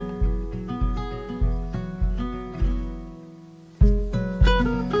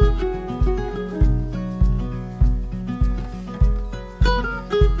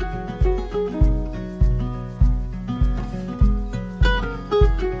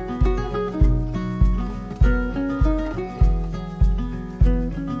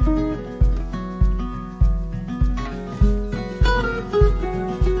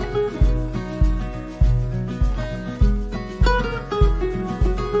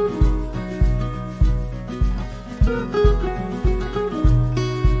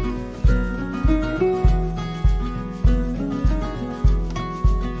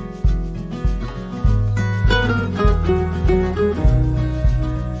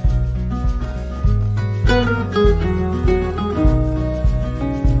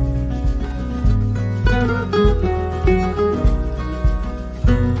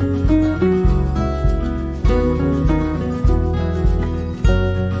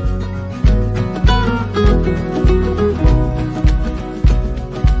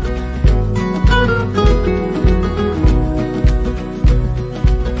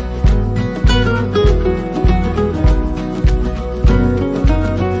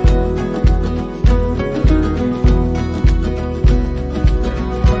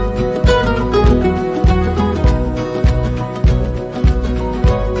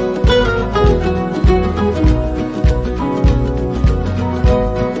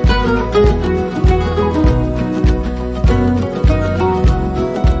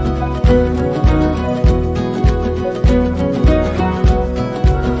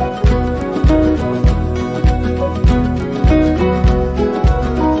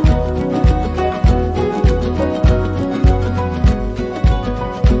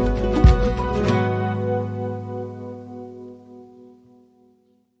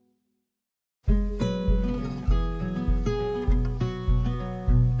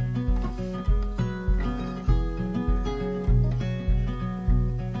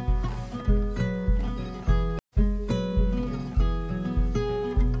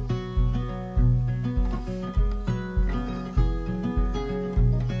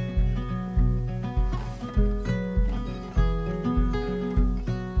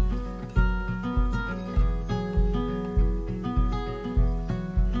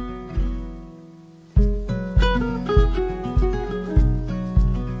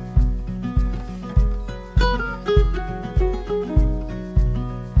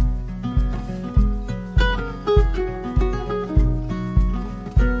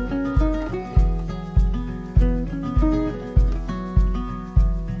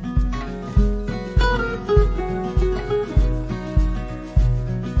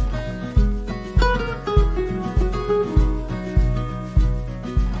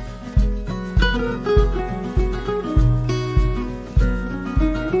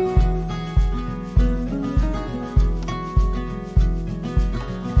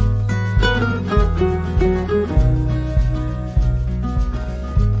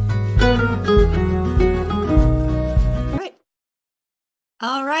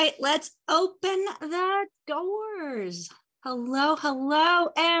All right, let's open the doors. Hello,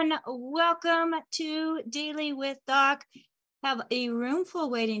 and welcome to Daily with Doc. Have a room full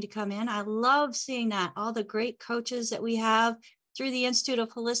waiting to come in. I love seeing that. All the great coaches that we have through the Institute of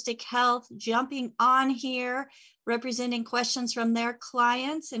Holistic Health jumping on here, representing questions from their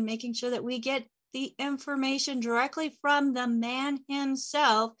clients and making sure that we get the information directly from the man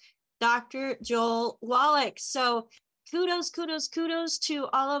himself, Dr. Joel Wallach. So kudos to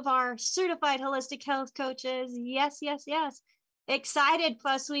all of our certified holistic health coaches. Yes. Excited.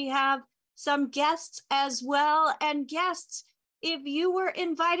 Plus, we have some guests as well. And guests, if you were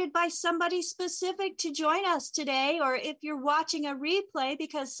invited by somebody specific to join us today, or if you're watching a replay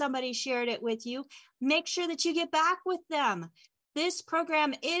because somebody shared it with you, make sure that you get back with them. This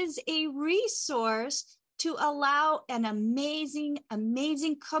program is a resource to allow an amazing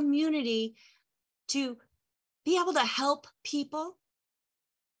community to be able to help people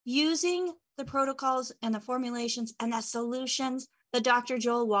using the protocols and the formulations and the solutions that Dr.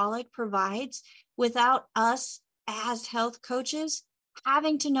 Joel Wallach provides without us as health coaches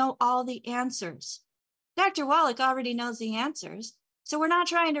having to know all the answers. Dr. Wallach already knows the answers, so we're not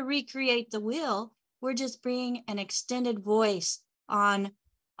trying to recreate the wheel. We're just bringing an extended voice on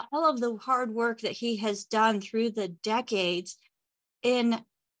all of the hard work that he has done through the decades in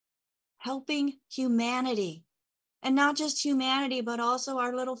helping humanity. And not just humanity, but also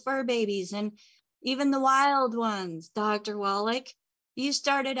our little fur babies and even the wild ones. Dr. Wallach, you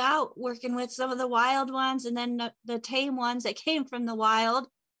started out working with some of the wild ones and then the tame ones that came from the wild.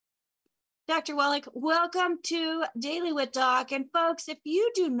 Dr. Wallach, welcome to Daily with Doc. And folks, if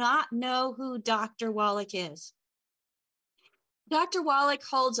you do not know who Dr. Wallach is, Dr. Wallach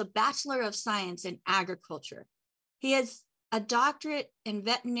holds a Bachelor of Science in Agriculture. He has a doctorate in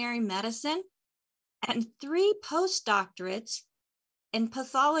veterinary medicine and 3 postdoctorates in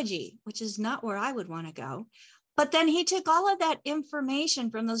pathology, which is not where I would want to go. But then he took all of that information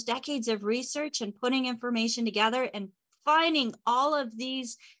from those decades of research and putting information together and finding all of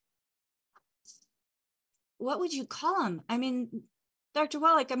these, what would you call them? I mean, Dr.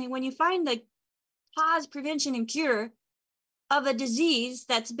 Wallach, when you find the cause, prevention, and cure of a disease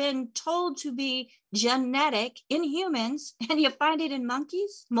that's been told to be genetic in humans, and you find it in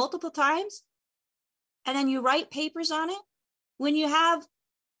monkeys multiple times, and then you write papers on it, when you have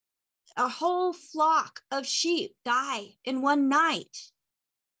a whole flock of sheep die in one night,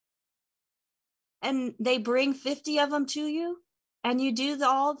 and they bring 50 of them to you, and you do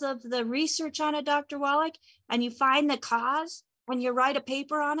all of the research on it, Dr. Wallach, and you find the cause, and you write a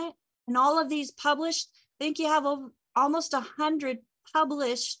paper on it, and all of these published, I think you have almost 100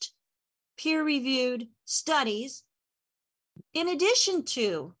 published peer-reviewed studies, in addition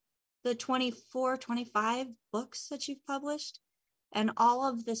to the 24, 25 books that you've published and all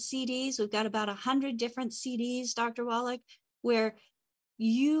of the CDs. We've got about 100 different CDs, Dr. Wallach, where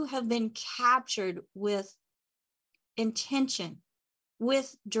you have been captured with intention,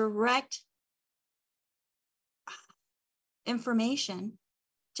 with direct information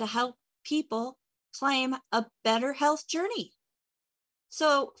to help people claim a better health journey.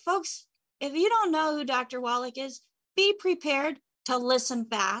 So, folks, if you don't know who Dr. Wallach is, be prepared to listen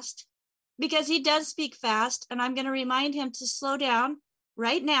fast, because he does speak fast, and I'm going to remind him to slow down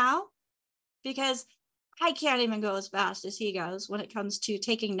right now, because I can't even go as fast as he goes when it comes to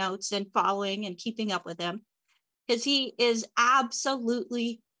taking notes and following and keeping up with him, because he is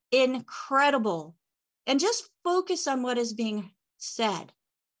absolutely incredible. And just focus on what is being said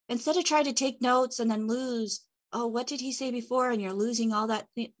instead of trying to take notes and then lose, oh, what did he say before? And you're losing all that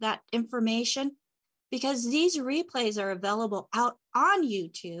information, because these replays are available out on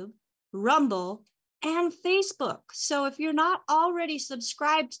YouTube, Rumble, and Facebook. So if you're not already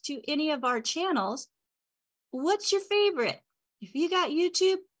subscribed to any of our channels, what's your favorite? If you got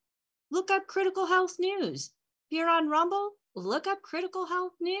YouTube, look up Critical Health News. If you're on Rumble, look up Critical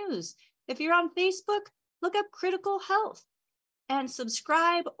Health News. If you're on Facebook, look up Critical Health and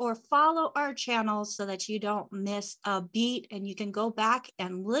subscribe or follow our channels so that you don't miss a beat, and you can go back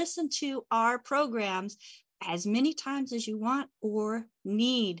and listen to our programs as many times as you want or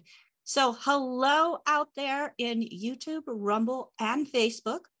need. So hello out there in YouTube, Rumble, and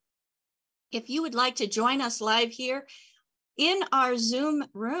Facebook. If you would like to join us live here in our Zoom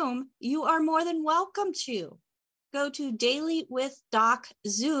room, you are more than welcome to. Go to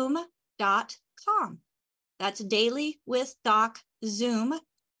dailywithdoczoom.com. That's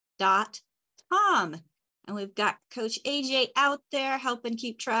dailywithdoczoom.com. And we've got Coach AJ out there helping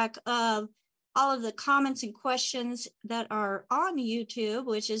keep track of all of the comments and questions that are on YouTube,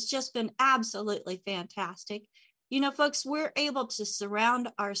 which has just been absolutely fantastic. Folks, we're able to surround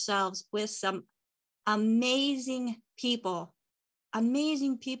ourselves with some amazing people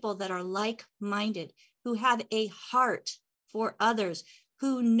that are like-minded, who have a heart for others,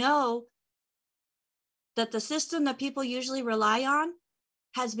 who know that the system that people usually rely on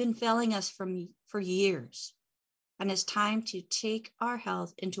has been failing us for years. And it's time to take our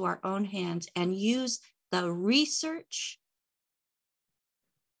health into our own hands and use the research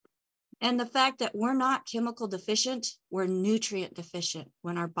and the fact that we're not chemical deficient, we're nutrient deficient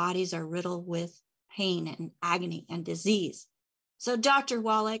when our bodies are riddled with pain and agony and disease. So Dr.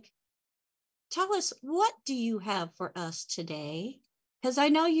 Wallach, tell us, what do you have for us today? Because I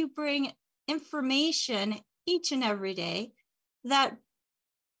know you bring information each and every day that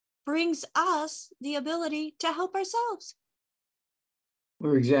brings us the ability to help ourselves.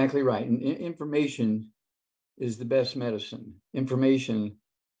 We're exactly right. And information is the best medicine. Information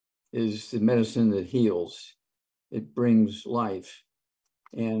is the medicine that heals. It brings life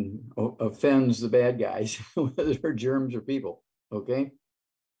and offends the bad guys, whether they're germs or people, okay?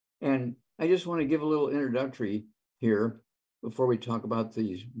 And I just want to give a little introductory here before we talk about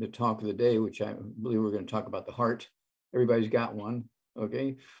the talk of the day, which I believe we're going to talk about the heart. Everybody's got one,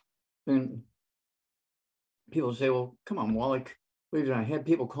 okay? And people say, well, come on, Wallach. I had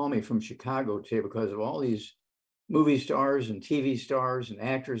people call me from Chicago today because of all these movie stars and TV stars and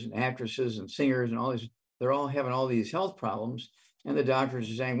actors and actresses and singers and all these. They're all having all these health problems. And the doctors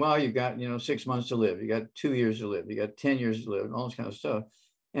are saying, well, you've got, 6 months to live. You got 2 years to live. You got 10 years to live and all this kind of stuff.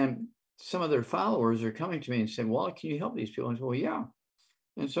 And some of their followers are coming to me and saying, well, can you help these people? And I said, well, yeah.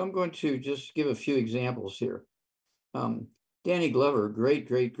 And so I'm going to just give a few examples here. Danny Glover, great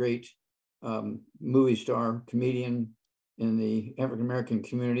movie star, comedian in the African-American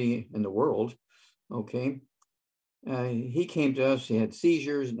community in the world, okay? He came to us, he had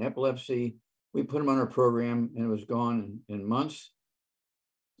seizures and epilepsy. We put him on our program and it was gone in months.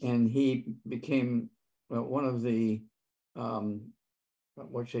 And he became one of the,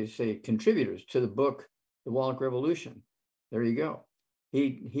 contributors to the book, The Wallach Revolution. There you go.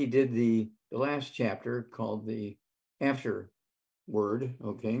 He did the last chapter called The Afterword,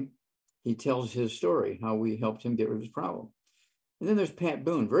 okay? He tells his story, how we helped him get rid of his problem. And then there's Pat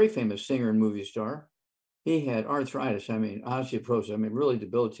Boone, very famous singer and movie star. He had arthritis, osteoporosis, really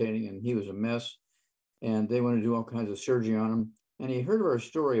debilitating, and he was a mess. And they wanted to do all kinds of surgery on him. And he heard of our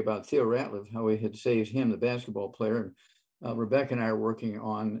story about Theo Ratliff, how we had saved him, the basketball player. And Rebecca and I are working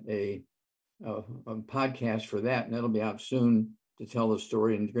on a podcast for that, and that'll be out soon to tell the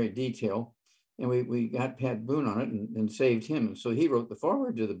story in great detail. And we got Pat Boone on it and saved him. And so he wrote the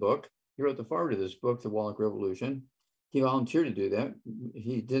foreword to the book. He wrote the foreword to this book, The Wallach Revolution. He volunteered to do that.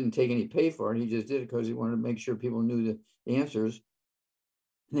 He didn't take any pay for it. He just did it because he wanted to make sure people knew the answers.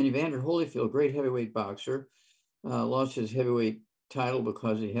 And then Evander Holyfield, great heavyweight boxer, lost his heavyweight title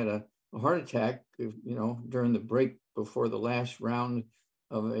because he had a heart attack, during the break before the last round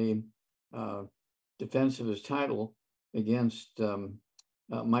of a defense of his title against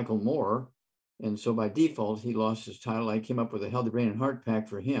Michael Moore. And so by default, he lost his title. I came up with a Healthy Brain and Heart Pack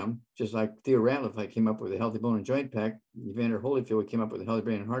for him, just like Theo Ratliff. I came up with a Healthy Bone and Joint Pack. Evander Holyfield came up with a Healthy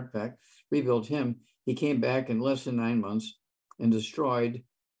Brain and Heart Pack, rebuilt him. He came back in less than 9 months and destroyed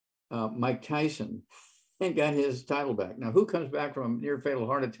Mike Tyson and got his title back. Now, who comes back from a near fatal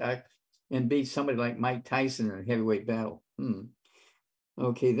heart attack and beats somebody like Mike Tyson in a heavyweight battle?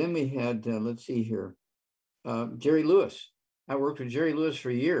 Okay, then we had, let's see here, Jerry Lewis. I worked with Jerry Lewis for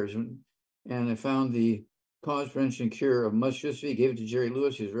years, and I found the cause, prevention, and cure of muscular dystrophy, gave it to Jerry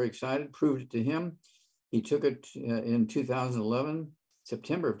Lewis. He was very excited, proved it to him. He took it in 2011,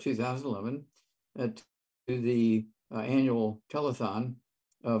 September of 2011, to the annual telethon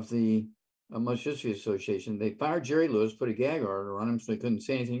of the Muscular Dystrophy Association. They fired Jerry Lewis, put a gag order on him so he couldn't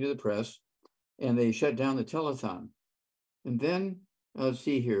say anything to the press, and they shut down the telethon. And then, let's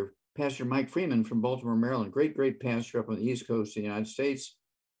see here, Pastor Mike Freeman from Baltimore, Maryland, great pastor up on the East Coast of the United States.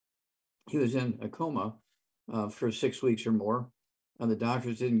 He was in a coma for 6 weeks or more. The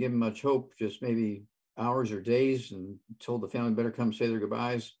doctors didn't give him much hope, just maybe hours or days, and told the family better come say their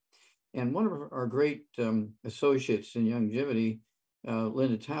goodbyes. And one of our great associates in longevity,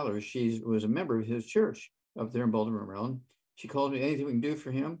 Linda Tyler, she was a member of his church up there in Baltimore, Maryland. She called me, anything we can do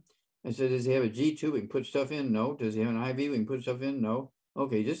for him? I said, does he have a G2 we can put stuff in? No. Does he have an IV we can put stuff in? No.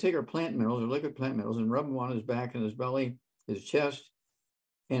 Okay, just take our plant minerals or liquid plant minerals and rub them on his back and his belly, his chest.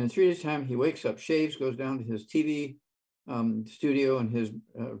 And in 3 days' time, he wakes up, shaves, goes down to his TV studio and his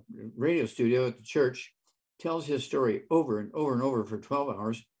radio studio at the church, tells his story over and over and over for 12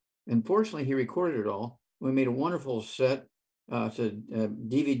 hours. And fortunately, he recorded it all. We made a wonderful set. It's a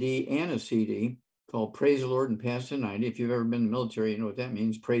DVD and a CD called Praise the Lord and Pass the 90. If you've ever been in the military, you know what that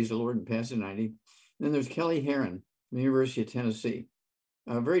means, praise the Lord and pass the 90. And then there's Kelly Herron from the University of Tennessee,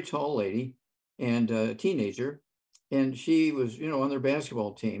 a very tall lady and a teenager. And she was, on their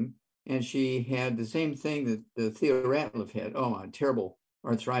basketball team. And she had the same thing that Theo Ratliff had. Oh, my, terrible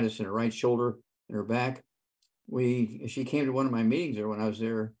arthritis in her right shoulder and her back. She came to one of my meetings there when I was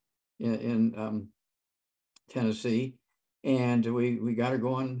there in Tennessee, and we got her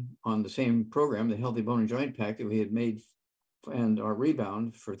going on the same program, the Healthy Bone and Joint Pack that we had made, and our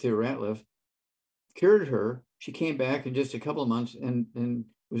Rebound for Theo Ratliff, cured her. She came back in just a couple of months and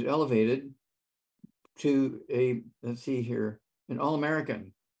was elevated to an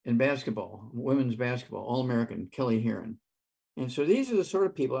All-American in basketball, women's basketball, All-American, Kelly Herron. And so these are the sort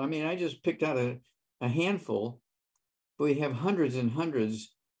of people, I just picked out a handful, but we have hundreds and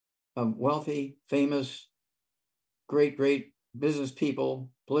hundreds of wealthy, famous, great business people,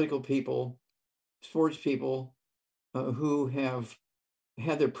 political people, sports people who have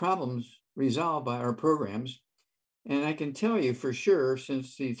had their problems resolved by our programs. And I can tell you for sure,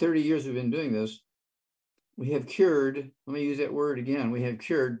 since the 30 years we've been doing this, we have cured, let me use that word again, we have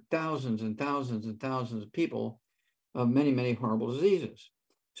cured thousands and thousands and thousands of people of many, many horrible diseases.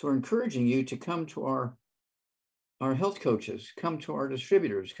 So we're encouraging you to come to our health coaches, come to our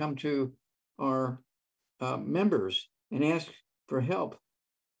distributors, come to our members and ask for help,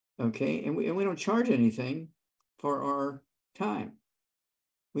 okay? And we don't charge anything for our time.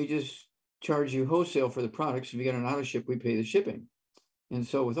 We just charge you wholesale for the products. If you get an auto ship, we pay the shipping. And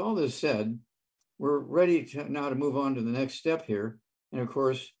so with all this said, we're ready now to move on to the next step here. And of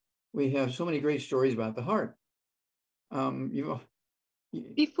course, we have so many great stories about the heart.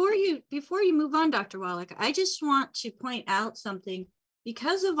 Before you move on, Dr. Wallach, I just want to point out something.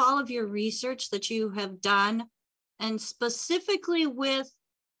 Because of all of your research that you have done, and specifically with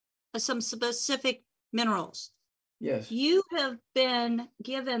some specific minerals, yes, you have been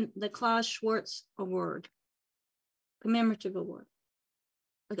given the Klaus Schwartz Award, commemorative award.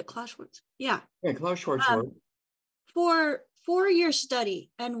 Or the Klaus Schwartz? Yeah, Klaus Schwartz Award. For your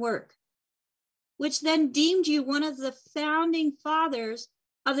study and work, which then deemed you one of the founding fathers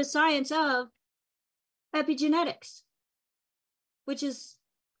of the science of epigenetics, which is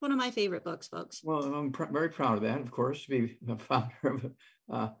one of my favorite books, folks. Well, I'm very proud of that, of course, to be a founder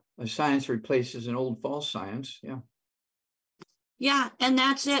of a science replaces an old false science. Yeah. Yeah, and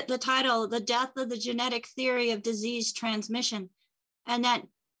that's it. The title, The Death of the Genetic Theory of Disease Transmission. And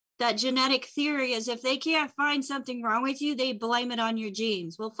that genetic theory is if they can't find something wrong with you, they blame it on your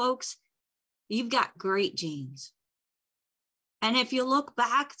genes. Well, folks, you've got great genes. And if you look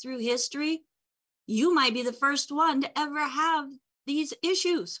back through history, you might be the first one to ever have these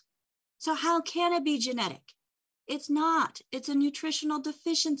issues. So how can it be genetic? It's not. It's a nutritional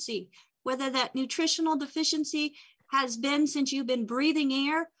deficiency. Whether that nutritional deficiency has been since you've been breathing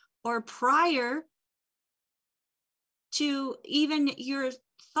air or prior to even your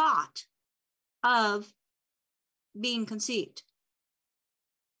thought of being conceived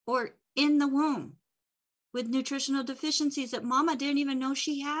or in the womb with nutritional deficiencies that mama didn't even know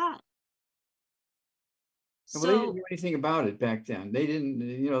she had. Well, they didn't do anything about it back then. They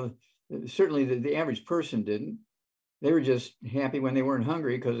didn't, certainly the average person didn't. They were just happy when they weren't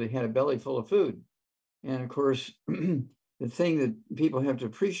hungry because they had a belly full of food. And of course, the thing that people have to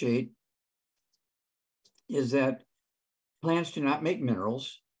appreciate is that plants do not make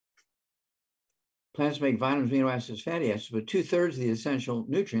minerals. Plants make vitamins, amino acids, fatty acids, but 2/3 of the essential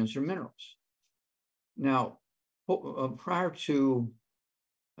nutrients are minerals. Now, prior to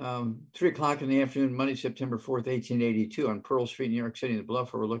 3:00 in the afternoon, Monday, September 4th, 1882, on Pearl Street, New York City, in the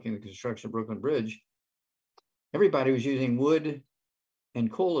bluff overlooking the construction of Brooklyn Bridge, everybody was using wood and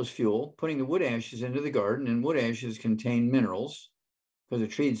coal as fuel, putting the wood ashes into the garden, and wood ashes contain minerals because the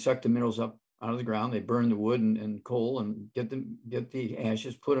trees suck the minerals up out of the ground. They burn the wood and coal and get the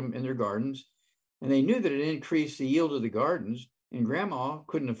ashes, put them in their gardens. And they knew that it increased the yield of the gardens. And grandma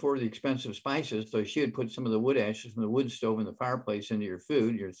couldn't afford the expensive spices, so she would put some of the wood ashes from the wood stove in the fireplace into your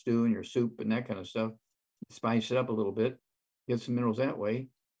food, your stew and your soup and that kind of stuff. Spice it up a little bit, get some minerals that way.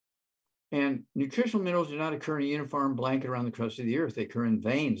 And nutritional minerals do not occur in a uniform blanket around the crust of the earth. They occur in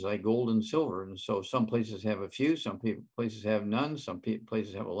veins like gold and silver. And so some places have a few, some places have none, some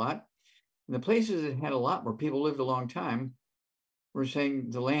places have a lot. And the places that had a lot where people lived a long time, we're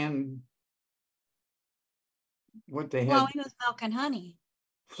saying the land, what they had. Flowing with milk and honey.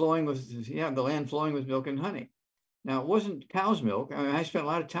 The land flowing with milk and honey. Now, it wasn't cow's milk. I spent a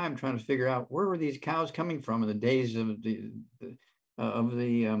lot of time trying to figure out where were these cows coming from in the days of the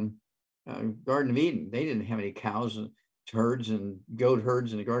Garden of Eden. They didn't have any cows, herds, and goat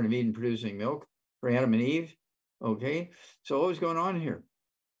herds in the Garden of Eden producing milk. for Adam and Eve. Okay, so what was going on here?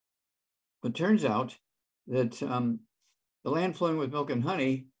 It turns out that the land flowing with milk and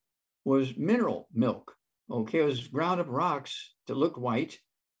honey was mineral milk. Okay, it was ground up rocks that looked white,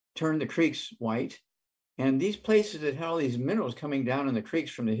 turned the creeks white. And these places that had all these minerals coming down in the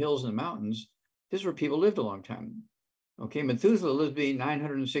creeks from the hills and the mountains, this is where people lived a long time. Okay, Methuselah lived to be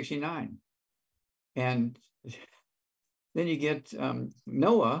 969. And then you get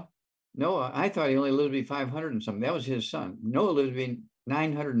Noah. Noah, I thought he only lived to be 500 and something. That was his son. Noah lived to be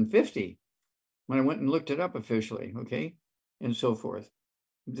 950 when I went and looked it up officially, okay, and so forth,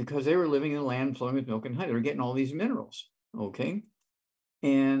 because they were living in a land flowing with milk and honey. They were getting all these minerals, okay?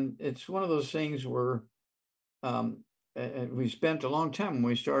 And it's one of those things where we spent a long time when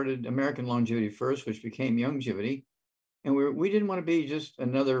we started American Longevity First, which became Youngevity. And we didn't want to be just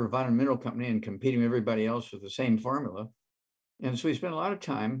another vitamin mineral company and competing with everybody else with the same formula. And so we spent a lot of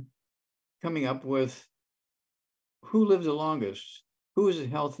time coming up with who lived the longest, who was the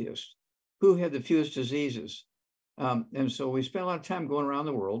healthiest, who had the fewest diseases. And so we spent a lot of time going around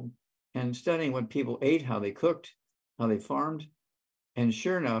the world and studying what people ate, how they cooked, how they farmed. And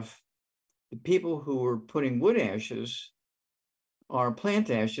sure enough, the people who were putting wood ashes or plant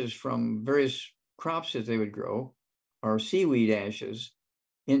ashes from various crops that they would grow, or seaweed ashes,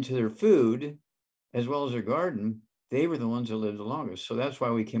 into their food, as well as their garden, they were the ones that lived the longest. So that's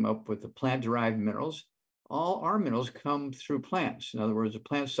why we came up with the plant-derived minerals. All our minerals come through plants. In other words, the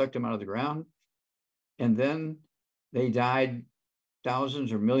plants sucked them out of the ground, and then they died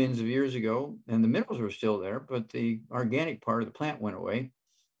thousands or millions of years ago, and the minerals were still there, but the organic part of the plant went away.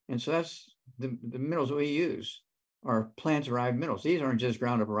 And so that's the minerals that we use are plant-derived minerals. These aren't just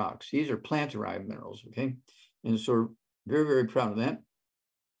ground up rocks. These are plant-derived minerals, okay? And so we're very, very proud of that.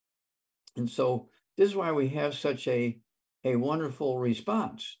 And so this is why we have such a wonderful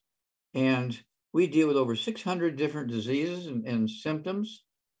response. And we deal with over 600 different diseases and symptoms.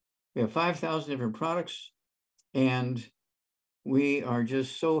 We have 5,000 different products. And we are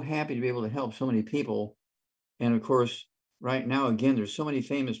just so happy to be able to help so many people. And of course, right now, again, there's so many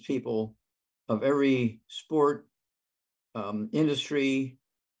famous people of every sport, industry,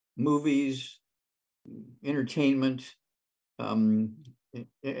 movies, entertainment,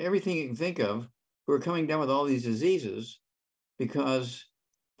 everything you can think of, who are coming down with all these diseases because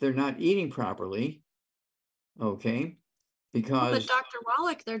they're not eating properly, okay? Because— But Dr.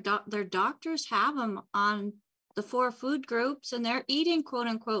 Wallach, their doctors have them on the 4 food groups and they're eating quote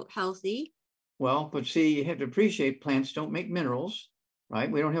unquote healthy. Well, but see, you have to appreciate plants don't make minerals,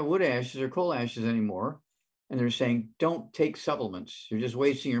 right? We don't have wood ashes or coal ashes anymore. And they're saying, don't take supplements. You're just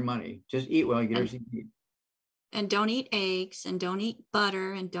wasting your money. Just eat well, you get everything you eat. And don't eat eggs and don't eat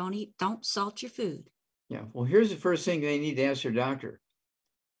butter and don't salt your food. Yeah, well, here's the first thing they need to ask their doctor.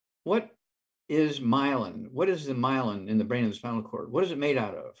 What is myelin? What is the myelin in the brain and the spinal cord? What is it made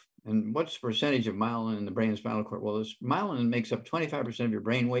out of? And what's the percentage of myelin in the brain and spinal cord? Well, this myelin makes up 25% of your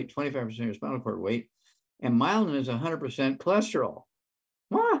brain weight, 25% of your spinal cord weight. And myelin is 100% cholesterol.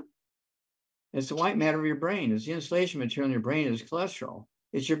 What? It's the white matter of your brain. It's the insulation material in your brain is cholesterol.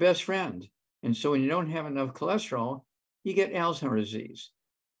 It's your best friend. And so when you don't have enough cholesterol, you get Alzheimer's disease.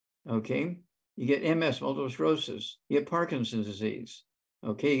 Okay? You get MS, multiple sclerosis. You get Parkinson's disease.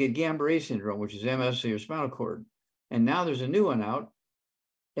 Okay? You get Guillain-Barré syndrome, which is MS of your spinal cord. And now there's a new one out,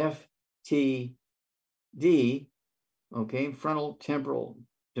 FTD, okay, frontal temporal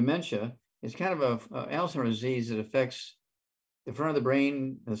dementia. It's kind of a Alzheimer's disease that affects the front of the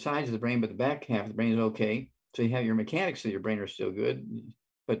brain, the sides of the brain, but the back half of the brain is okay. So you have your mechanics of your brain are still good,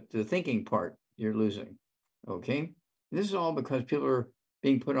 but the thinking part you're losing, okay? This is all because people are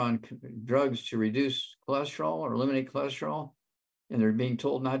being put on drugs to reduce cholesterol or eliminate cholesterol, and they're being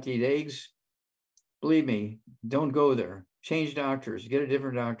told not to eat eggs. Believe me, don't go there. Change doctors, get a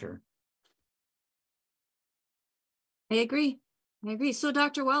different doctor. I agree. So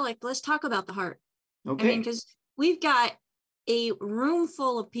Dr. Wallach, let's talk about the heart. Okay. I mean, because we've got a room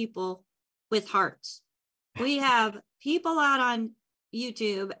full of people with hearts. We have people out on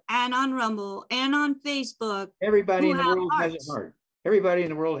YouTube and on Rumble and on Facebook. Everybody in the world has a heart. Everybody in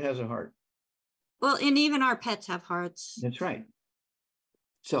the world has a heart. Well, and even our pets have hearts. That's right.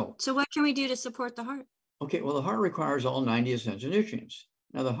 So what can we do to support the heart? Okay, well, the heart requires all 90 essential nutrients.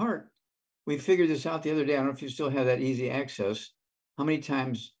 Now, the heart, we figured this out the other day. I don't know if you still have that easy access, how many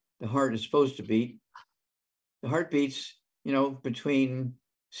times the heart is supposed to beat. The heart beats, between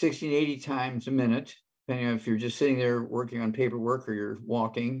 60 and 80 times a minute, depending on if you're just sitting there working on paperwork or you're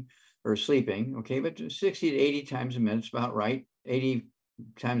walking or sleeping, okay? But 60 to 80 times a minute is about right. 80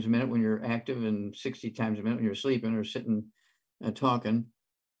 times a minute when you're active and 60 times a minute when you're sleeping or sitting talking.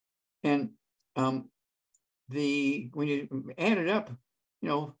 And when you add it up,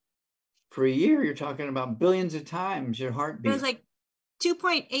 for a year, you're talking about billions of times your heart beat. It was like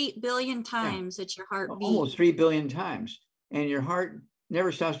 2.8 billion times that your heart beat. Almost 3 billion times. And your heart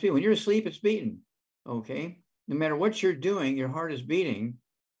never stops beating. When you're asleep, it's beating. Okay. No matter what you're doing, your heart is beating.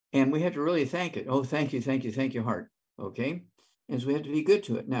 And we have to really thank it. Oh, thank you, heart. Okay. And so we have to be good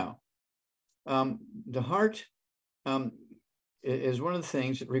to it. Now, the heart is one of the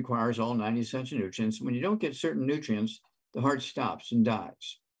things that requires all 90 essential nutrients. When you don't get certain nutrients, the heart stops and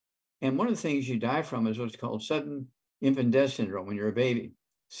dies. And one of the things you die from is what's called sudden infant death syndrome when you're a baby.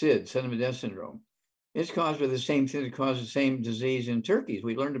 SID, sudden infant death syndrome. It's caused by the same thing that causes the same disease in turkeys.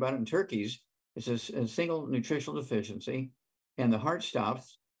 We learned about it in turkeys. It's a single nutritional deficiency, and the heart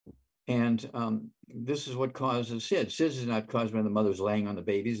stops. And this is what causes SID. SID is not caused by the mothers laying on the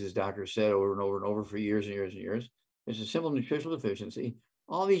babies, as doctors said over and over and over for years and years and years. It's a simple nutritional deficiency.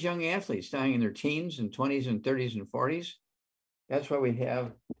 All these young athletes dying in their teens and 20s and 30s and 40s. That's why we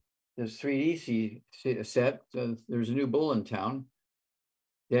have this 3D set. There's a new bull in town.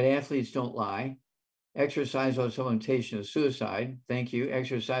 That athletes don't lie. Exercise without supplementation is suicide. Thank you.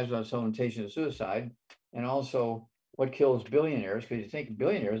 Exercise without supplementation is suicide. And also what kills billionaires, because you think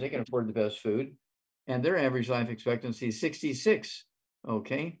billionaires, they can afford the best food. And their average life expectancy is 66.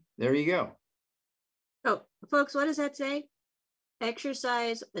 Okay, there you go. Oh, folks, what does that say?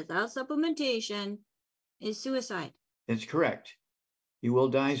 Exercise without supplementation is suicide. That's correct. You will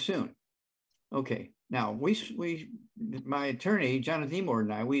die soon. Okay. Now, my attorney, Jonathan Emord,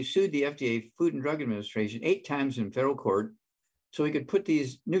 and I, we sued the FDA, Food and Drug Administration, 8 times in federal court so we could put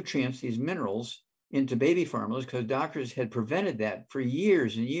these nutrients, these minerals, into baby formulas because doctors had prevented that for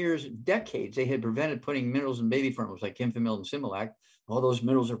years and years, decades. They had prevented putting minerals in baby formulas like Enfamil and Similac. All those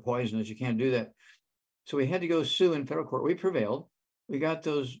minerals are poisonous. You can't do that. So we had to go sue in federal court. We prevailed. We got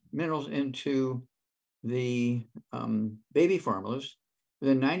those minerals into the baby formulas.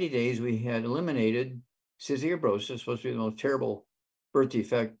 Within 90 days, we had eliminated cystic fibrosis, supposed to be the most terrible birth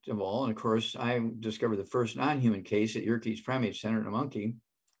defect of all. And of course, I discovered the first non-human case at Yerkes Primate Center in a monkey.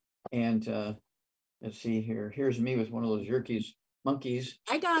 And let's see here. Here's me with one of those Yerkes monkeys.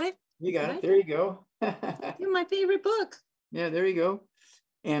 I got it. You got it. There you go. You're my favorite book. Yeah, there you go.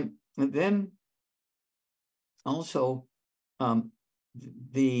 And then also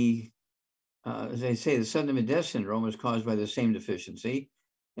as they say, the sudden infant death syndrome was caused by the same deficiency,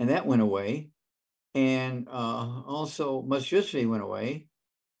 and that went away. And also musculosis went away.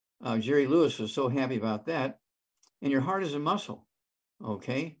 Jerry Lewis was so happy about that. And your heart is a muscle,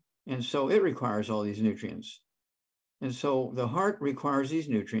 okay? And so it requires all these nutrients. And so the heart requires these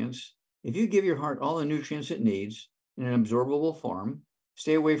nutrients. If you give your heart all the nutrients it needs in an absorbable form,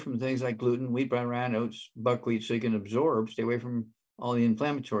 stay away from things like gluten, wheat, brown, rye, oats, buckwheat, so you can absorb. Stay away from all the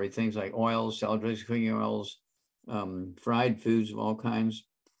inflammatory things like oils, salad dressings, cooking oils, fried foods of all kinds.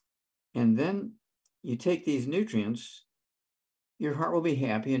 And then you take these nutrients, your heart will be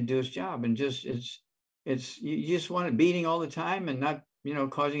happy and do its job. And just you just want it beating all the time and not,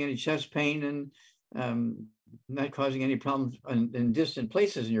 causing any chest pain and not causing any problems in distant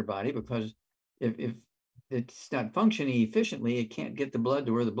places in your body, because if it's not functioning efficiently, it can't get the blood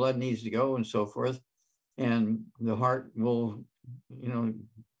to where the blood needs to go and so forth. And the heart will,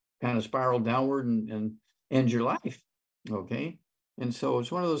 kind of spiral downward and end your life. Okay. And so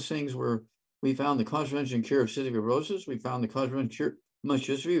it's one of those things where we found the cause, prevention, and cure of cystic fibrosis. We found the cause, prevention, cure of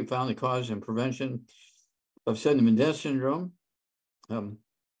musculosis. We found the cause and prevention of sudden infant death syndrome.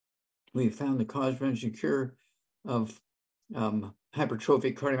 We found the cause, prevention, and cure of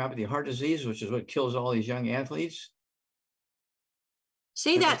hypertrophic cardiomyopathy heart disease, which is what kills all these young athletes.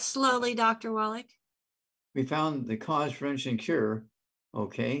 Say that slowly, Dr. Wallach. We found the cause, prevention, and cure,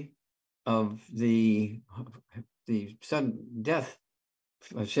 okay, of the sudden death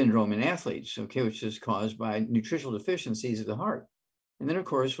syndrome in athletes, okay, which is caused by nutritional deficiencies of the heart. And then, of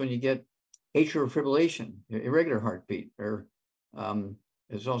course, when you get atrial fibrillation, irregular heartbeat, or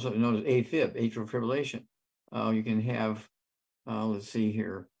it's also known as AFib, atrial fibrillation. You can have, let's see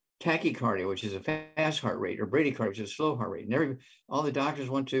here, tachycardia, which is a fast heart rate, or bradycardia, which is a slow heart rate. And all the doctors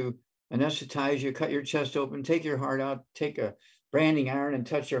want to anesthetize you, cut your chest open, take your heart out, take a branding iron and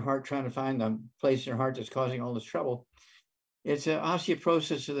touch your heart, trying to find the place in your heart that's causing all this trouble. It's an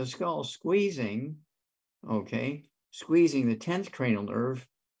osteoporosis of the skull, squeezing the 10th cranial nerve,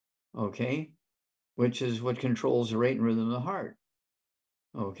 okay, which is what controls the rate and rhythm of the heart.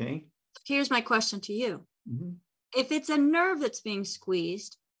 Okay. Here's my question to you. Mm-hmm. If it's a nerve that's being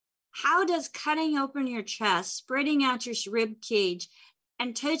squeezed, how does cutting open your chest, spreading out your rib cage,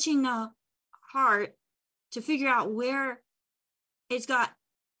 and touching the heart to figure out where it's got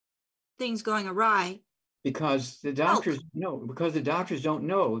things going awry. Because the doctors don't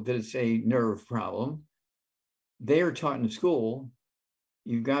know that it's a nerve problem. They are taught in school,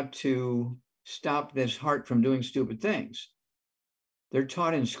 you've got to stop this heart from doing stupid things. They're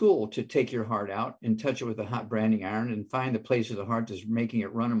taught in school to take your heart out and touch it with a hot branding iron and find the place of the heart that's making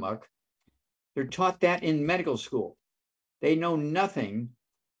it run amok. They're taught that in medical school. They know nothing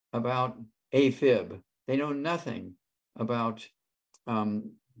about AFib. They know nothing about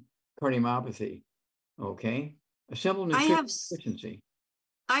cardiomyopathy. Okay, a simple nutrition deficiency.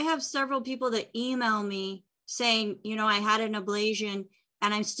 I have several people that email me saying, I had an ablation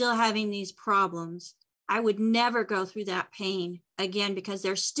and I'm still having these problems. I would never go through that pain again because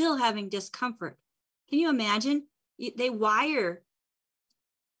they're still having discomfort. Can you imagine? They wire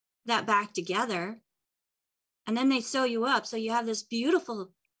that back together and then they sew you up. So you have this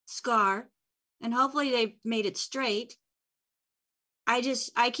beautiful scar and hopefully they made it straight.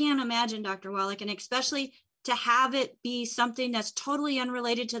 I can't imagine, Dr. Wallach, and especially to have it be something that's totally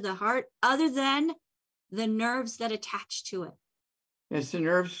unrelated to the heart other than the nerves that attach to it. It's the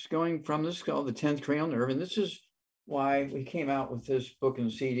nerves going from the skull, the 10th cranial nerve. And this is why we came out with this book and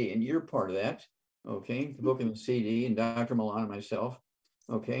CD, and you're part of that. Okay, the book and the CD, and Dr. Milan and myself.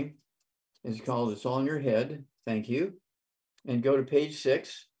 Okay, it's called It's All in Your Head. Thank you. And go to page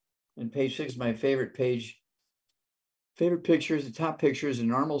 6. And page 6 is my favorite page. Favorite pictures, the top picture is a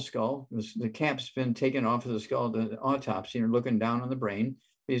normal skull. The cap's been taken off of the skull, the autopsy, and you're looking down on the brain.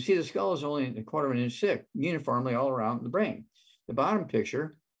 But you see the skull is only a quarter of an inch thick, uniformly all around the brain. The bottom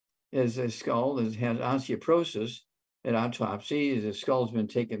picture is a skull that has osteoporosis at autopsy. The skull's been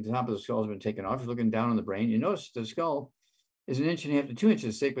taken, the top of the skull has been taken off. You're looking down on the brain. You notice the skull is 1.5 inches to 2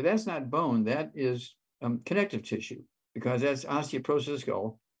 inches thick, but that's not bone. That is connective tissue because that's osteoporosis of the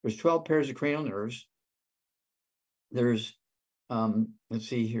skull. There's 12 pairs of cranial nerves. There's, let's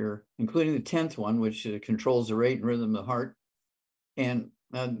see here, including the 10th one, which controls the rate and rhythm of the heart. And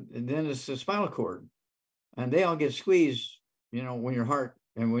then it's the spinal cord. And they all get squeezed, when your heart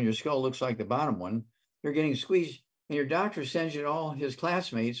and when your skull looks like the bottom one, they're getting squeezed. And your doctor sends you to all his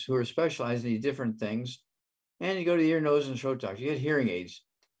classmates who are specialized in these different things. And you go to the ear, nose, and throat doctor. You get hearing aids.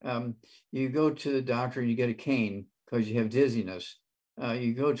 You go to the doctor and you get a cane because you have dizziness.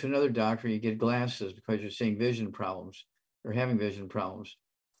 You go to another doctor, you get glasses because you're seeing vision problems or having vision problems.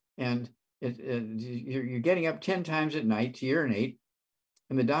 And you're getting up 10 times at night to urinate.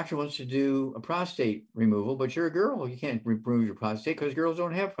 And the doctor wants to do a prostate removal, but you're a girl. You can't remove your prostate because girls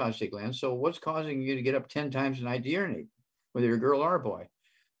don't have prostate glands. So what's causing you to get up 10 times a night to urinate, whether you're a girl or a boy?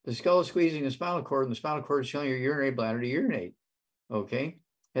 The skull is squeezing the spinal cord, and the spinal cord is telling your urinary bladder to urinate. Okay?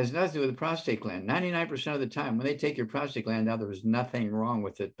 It has nothing to do with the prostate gland. 99% of the time, when they take your prostate gland out, there was nothing wrong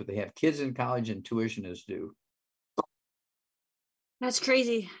with it, but they have kids in college and tuition is due. That's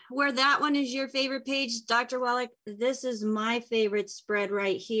crazy. Where that one is your favorite page, Dr. Wallach, this is my favorite spread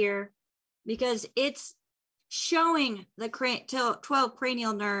right here because it's showing the 12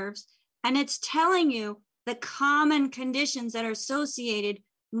 cranial nerves and it's telling you the common conditions that are associated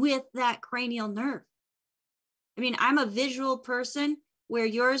with that cranial nerve. I mean, I'm a visual person where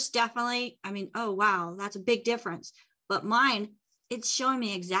yours definitely, oh, wow, that's a big difference. But mine, it's showing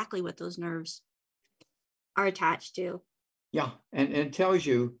me exactly what those nerves are attached to. Yeah, and it tells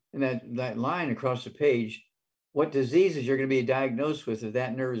you in that line across the page what diseases you're going to be diagnosed with if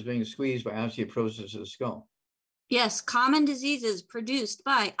that nerve is being squeezed by osteoporosis of the skull. Yes, common diseases produced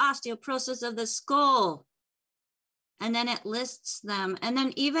by osteoporosis of the skull. And then it lists them. And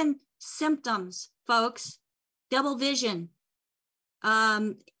then even symptoms, folks, double vision,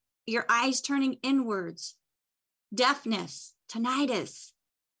 your eyes turning inwards, deafness, tinnitus,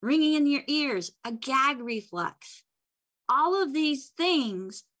 ringing in your ears, a gag reflex. All of these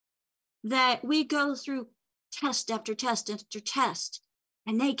things that we go through test after test after test,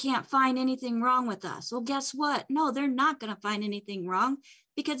 and they can't find anything wrong with us. Well, guess what? No, they're not going to find anything wrong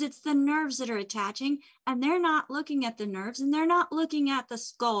because it's the nerves that are attaching, and they're not looking at the nerves, and they're not looking at the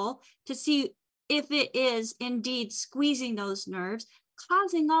skull to see if it is indeed squeezing those nerves,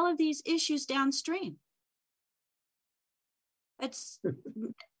 causing all of these issues downstream. It's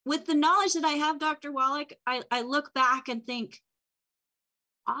with the knowledge that I have, Dr. Wallach, I look back and think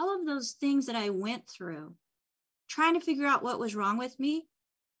all of those things that I went through trying to figure out what was wrong with me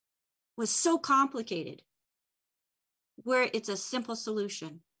was so complicated where it's a simple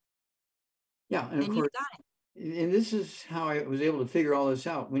solution. Yeah, and of course, you've got it. And this is how I was able to figure all this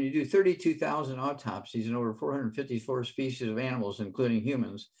out. When you do 32,000 autopsies in over 454 species of animals, including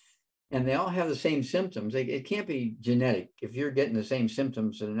humans, and they all have the same symptoms, it can't be genetic if you're getting the same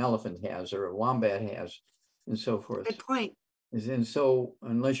symptoms that an elephant has or a wombat has and so forth. Good point. And so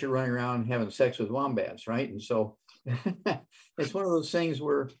unless you're running around having sex with wombats, right? And so it's one of those things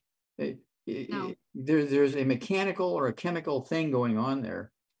where there's a mechanical or a chemical thing going on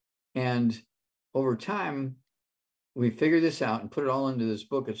there. And over time, we figured this out and put it all into this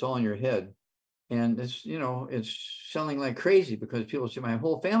book. It's all in your head. And it's, it's selling like crazy because people say, my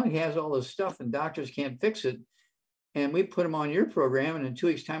whole family has all this stuff and doctors can't fix it. And we put them on your program, and in 2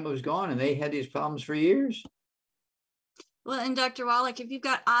 weeks' time it was gone, and they had these problems for years. Well, and Dr. Wallach, if you've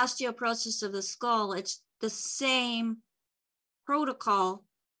got osteoporosis of the skull, it's the same protocol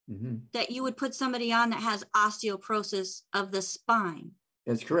that you would put somebody on that has osteoporosis of the spine.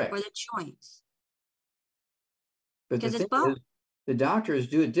 That's correct. Or the joints. But the thing is, the doctors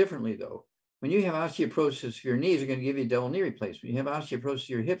do it differently, though. When you have osteoporosis of your knees, they're going to give you a double knee replacement. You have osteoporosis of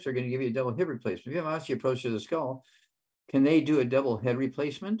your hips, they're going to give you a double hip replacement. If you have osteoporosis of the skull, can they do a double head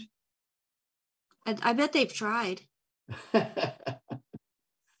replacement? I bet they've tried. But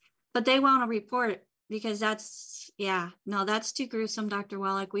they won't report it because that's too gruesome, Dr.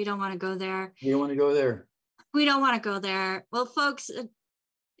 Wallach. We don't want to go there. You don't want to go there. We don't want to go there. Well, folks,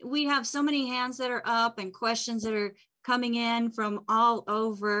 we have so many hands that are up and questions that are coming in from all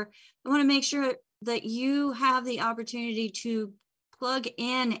over. I want to make sure that you have the opportunity to plug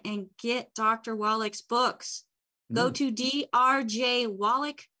in and get Dr. Wallach's books. Go to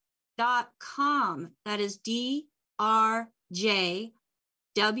drjwallach.com. That is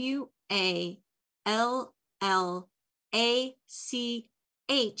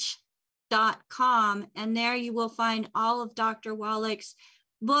drjwallach.com. And there you will find all of Dr. Wallach's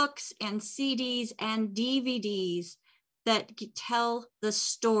books and CDs and DVDs that tell the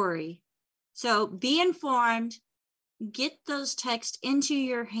story. So be informed, get those texts into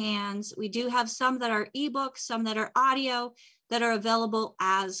your hands. We do have some that are ebooks, some that are audio that are available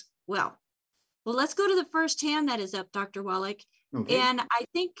as well. Well, let's go to the first hand that is up, Dr. Wallach. Okay. And I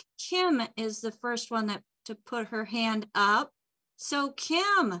think Kim is the first one to put her hand up. So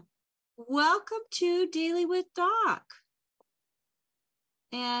Kim, welcome to Daily with Doc.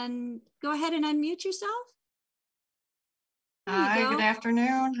 And go ahead and unmute yourself. Hi, good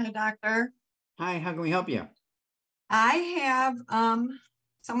afternoon. Hi, doctor. Hi, how can we help you? I have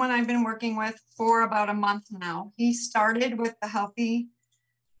someone I've been working with for about a month now. He started with the Healthy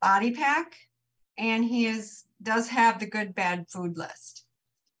Body Pack, and he does have the Good Bad Food List.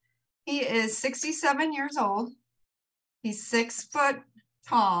 He is 67 years old. He's 6 foot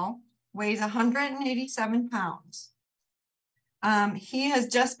tall, weighs 187 pounds. He has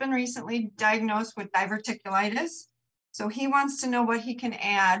just been recently diagnosed with diverticulitis. So he wants to know what he can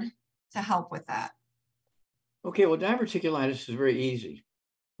add to help with that. Okay, well, diverticulitis is very easy.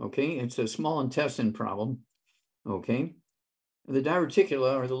 Okay, it's a small intestine problem. Okay, the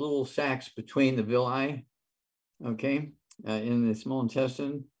diverticula are the little sacs between the villi. Okay, in the small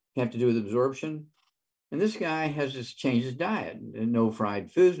intestine have to do with absorption. And this guy has just changed his diet. No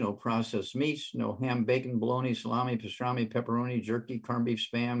fried foods, no processed meats, no ham, bacon, bologna, salami, pastrami, pepperoni, jerky, corned beef,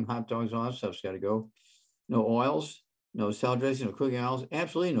 spam, hot dogs, all that stuff's got to go. No oils, no salad dressing, no cooking oils,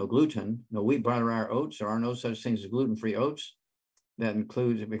 absolutely no gluten, no wheat, butter, or oats. There are no such things as gluten-free oats. That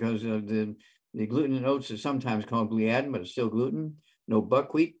includes, because of the gluten in oats is sometimes called gliadin, but it's still gluten. No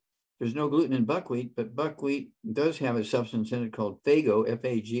buckwheat. There's no gluten in buckwheat, but buckwheat does have a substance in it called phago,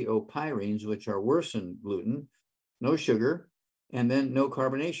 F-A-G-O pyrines, which are worse than gluten. No sugar, and then no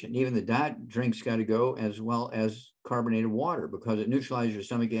carbonation. Even the diet drinks got to go, as well as carbonated water, because it neutralizes your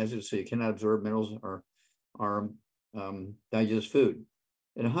stomach acids, so you cannot absorb minerals or digest food.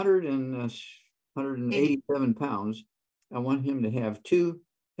 At 187 pounds, I want him to have 2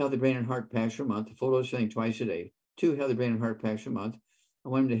 healthy brain and heart packs a month, full dose thing twice a day, 2 healthy brain and heart packs a month. I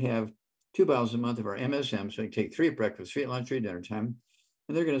want him to have 2 bottles a month of our MSM, so he can take 3 at breakfast, 3 at lunch, 3 at dinner time.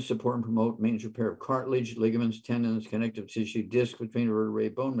 And they're going to support and promote maintenance repair of cartilage, ligaments, tendons, connective tissue, disc between vertebrae,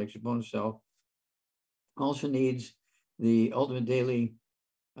 bone mixture, bone cell. Also needs the Ultimate Daily,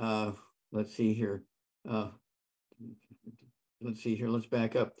 let's see here, let's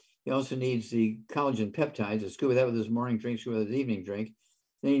back up. He also needs the collagen peptides. Let's go with that with his morning drink, go with his evening drink.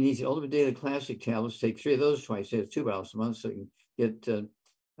 Then he needs the Ultimate Daily Classic tablets. Take 3 of those twice. He has 2 bottles a month, so he can get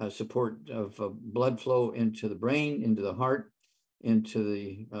support of blood flow into the brain, into the heart, into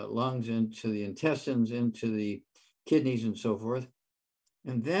the lungs, into the intestines, into the kidneys, and so forth.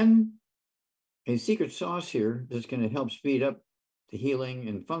 And then a secret sauce here that's going to help speed up the healing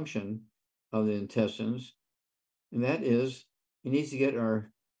and function of the intestines. And that is, he needs to get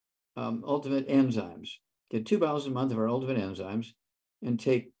our ultimate enzymes. Get 2 bottles a month of our ultimate enzymes, and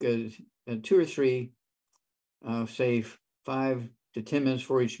take 2 or 3, say 5 to 10 minutes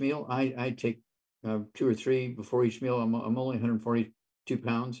for each meal. I take 2 or 3 before each meal. I'm only 142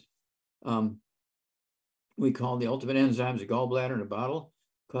 pounds. We call the ultimate enzymes a gallbladder in a bottle,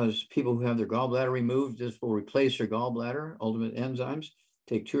 because people who have their gallbladder removed, this will replace their gallbladder. Ultimate enzymes.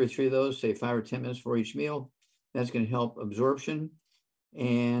 Take 2 or 3 of those, say 5 or 10 minutes for each meal. That's going to help absorption,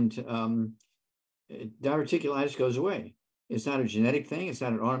 and diverticulitis goes away. It's not a genetic thing. It's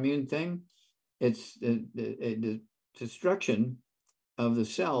not an autoimmune thing. It's the destruction of the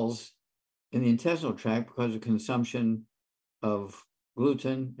cells in the intestinal tract because of consumption of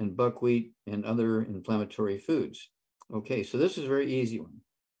gluten and buckwheat and other inflammatory foods. Okay, so this is a very easy one.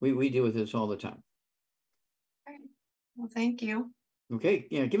 We deal with this all the time. Well, thank you. Okay,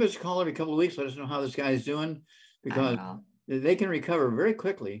 give us a call every couple of weeks. Let us know how this guy is doing, because they can recover very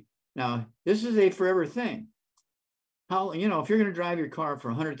quickly. Now, this is a forever thing. How, if you're going to drive your car for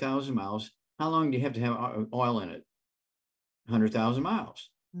 100,000 miles, how long do you have to have oil in it? 100,000 miles.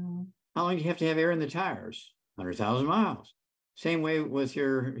 Mm-hmm. How long do you have to have air in the tires? 100,000 miles. Same way with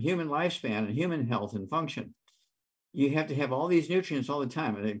your human lifespan and human health and function. You have to have all these nutrients all the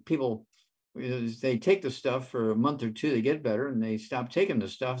time. And people, they take the stuff for a month or 2, they get better, and they stop taking the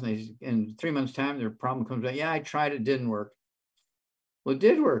stuff, and in 3 months' time, their problem comes back. Yeah, I tried, it didn't work. Well, it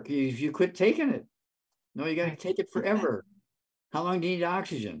did work. You quit taking it. No, you got to take it forever. How long do you need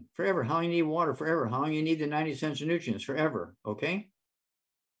oxygen? Forever. How long do you need water? Forever. How long do you need the 90 essential nutrients? Forever. Okay.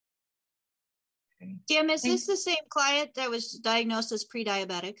 Kim, is this the same client that was diagnosed as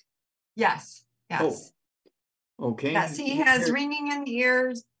pre-diabetic? Yes. Yes. Oh, okay. Yes, he has ringing in the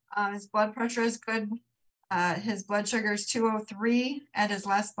ears. His blood pressure is good. His blood sugar is 203 at his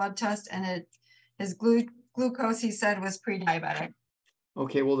last blood test, and his glucose, he said, was pre-diabetic.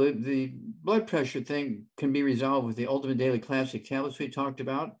 Okay, well, the blood pressure thing can be resolved with the Ultimate Daily Classic tablets we talked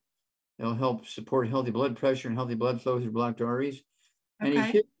about. They'll help support healthy blood pressure and healthy blood flow through blocked arteries. And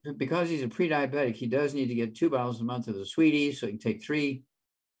he should, because he's a pre-diabetic, he does need to get 2 bottles a month of the sweeties, so he can take 3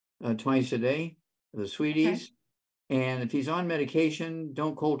 twice a day of the sweeties. Okay. And if he's on medication,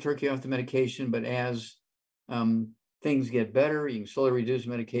 don't cold turkey off the medication, but as things get better, you can slowly reduce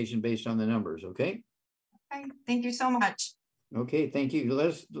medication based on the numbers, okay? Okay, thank you so much. Okay, thank you.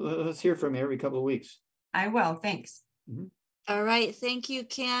 Let's hear from you every couple of weeks. I will, thanks. Mm-hmm. All right, thank you,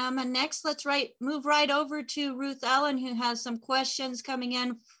 Kim. And next, let's move right over to Ruth Ellen, who has some questions coming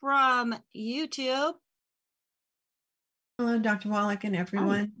in from YouTube. Hello, Dr. Wallach and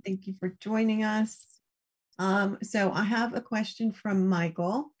everyone. Hi. Thank you for joining us. So I have a question from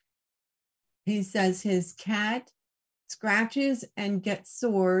Michael. He says his cat scratches and gets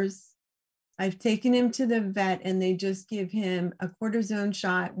sores. I've taken him to the vet and they just give him a cortisone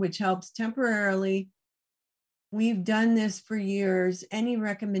shot, which helps temporarily. We've done this for years. Any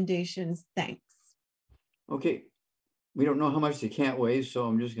recommendations? Thanks. Okay. We don't know how much the cat weighs, so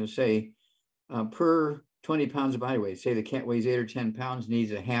I'm just going to say per 20 pounds of body weight, say the cat weighs 8 or 10 pounds,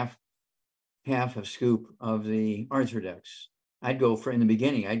 needs a half a scoop of the Arthrodex. In the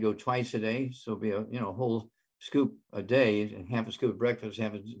beginning, I'd go twice a day. So it'd be a whole scoop a day, and half a scoop of breakfast,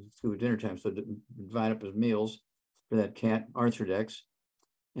 half a scoop of dinner time. So divide up his meals for that cat Arthrodex.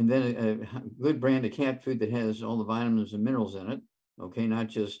 And then a good brand of cat food that has all the vitamins and minerals in it. Okay, not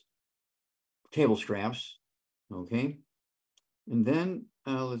just table scraps. Okay. And then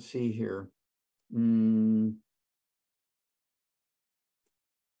let's see here.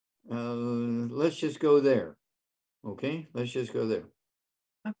 Let's just go there. Okay, let's just go there.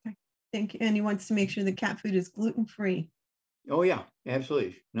 Okay, thank you. And he wants to make sure the cat food is gluten-free. Oh yeah,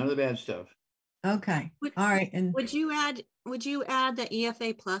 absolutely. None of the bad stuff. Okay. All right. And would you add the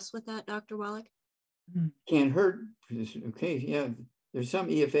EFA plus with that, Dr. Wallach? Can't hurt. Okay, yeah. There's some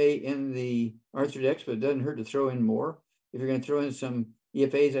EFA in the Arthrodex, but it doesn't hurt to throw in more. If you're going to throw in some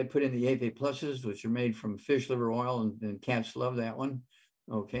EFAs, I put in the EFA pluses, which are made from fish liver oil, and cats love that one.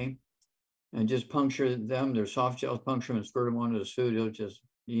 Okay. And just puncture them. They're soft gels, puncture them and squirt them onto the food. It'll just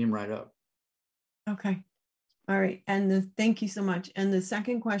eat them right up. Okay. All right. And thank you so much. And the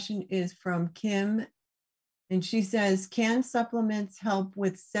second question is from Kim. And she says, can supplements help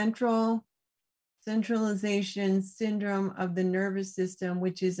with centralization syndrome of the nervous system,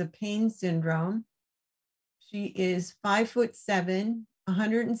 which is a pain syndrome? She is 5'7",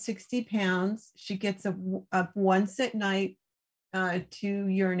 160 pounds. She gets up once at night to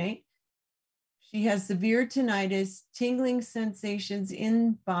urinate. She has severe tinnitus, tingling sensations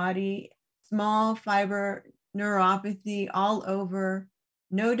in body, small fiber neuropathy all over,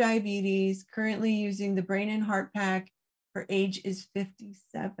 no diabetes, currently using the brain and heart pack. Her age is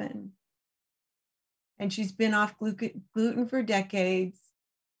 57. And she's been off gluten for decades.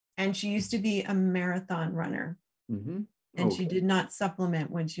 And she used to be a marathon runner. Mm-hmm. And she did not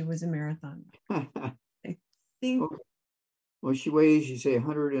supplement when she was a marathon. I think. Okay. Well, she weighs, you say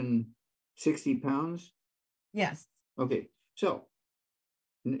 160 pounds? Yes. Okay. So,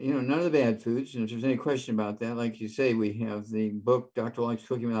 none of the bad foods. And if there's any question about that, like you say, we have the book, Dr. Wallach's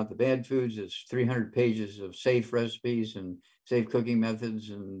Cooking Without the Bad Foods. It's 300 pages of safe recipes and safe cooking methods,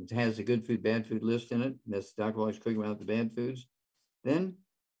 and it has a good food, bad food list in it. That's Dr. Wallach's Cooking Without the Bad Foods. Then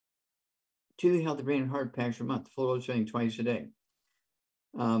 2 healthy brain and heart packs per month, full load training twice a day.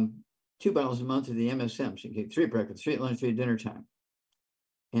 2 bottles a month of the MSM. So you get 3 at breakfast, 3 at lunch, 3 at dinner time.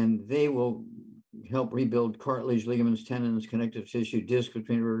 And they will help rebuild cartilage, ligaments, tendons, connective tissue, disc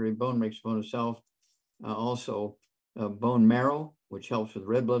between vertebrae, bone makes bone itself. Also, bone marrow, which helps with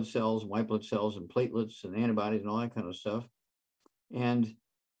red blood cells, white blood cells, and platelets and antibodies and all that kind of stuff. And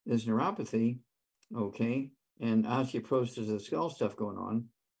there's neuropathy, okay, and osteoporosis of the skull stuff going on.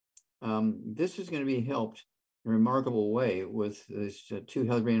 This is going to be helped in a remarkable way with this 2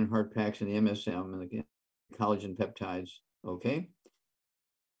 healthy brain and heart packs and the MSM and the collagen peptides, okay?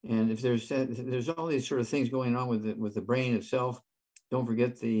 And if there's all these sort of things going on with the brain itself, don't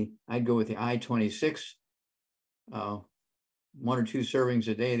forget I'd go with the I-26, 1 or 2 servings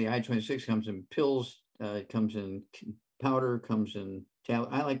a day. The I-26 comes in pills, it comes in powder, comes in tablet.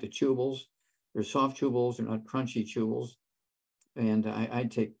 I like the chewables. They're soft chewables, they're not crunchy chewables. And I'd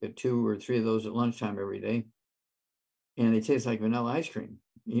take 2 or 3 of those at lunchtime every day. And they taste like vanilla ice cream.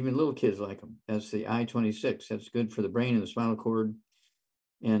 Even little kids like them. That's the I-26. That's good for the brain and the spinal cord.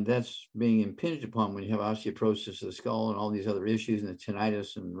 And that's being impinged upon when you have osteoporosis of the skull and all these other issues and the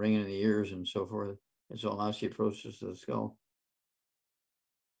tinnitus and ringing in the ears and so forth. It's all osteoporosis of the skull.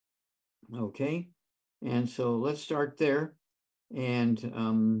 Okay. And so let's start there. And,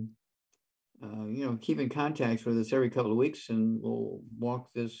 keep in contact with us every couple of weeks, and we'll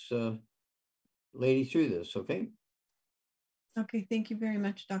walk this lady through this, okay? Okay, thank you very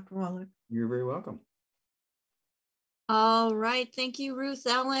much, Dr. Wallach. You're very welcome. All right. Thank you, Ruth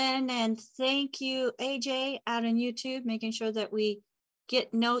Ellen. And thank you, AJ, out on YouTube, making sure that we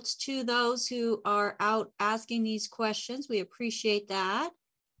get notes to those who are out asking these questions. We appreciate that.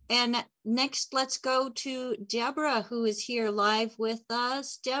 And next, let's go to Deborah, who is here live with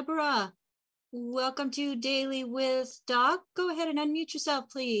us. Deborah, welcome to Daily with Doc. Go ahead and unmute yourself,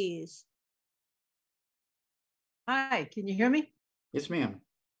 please. Hi, can you hear me? Yes, ma'am.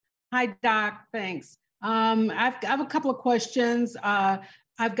 Hi, Doc. Thanks. I have a couple of questions.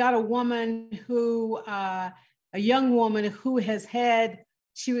 I've got a woman who, a young woman who has had,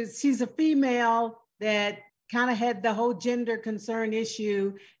 she's a female that kind of had the whole gender concern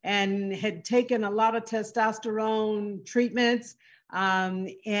issue and had taken a lot of testosterone treatments.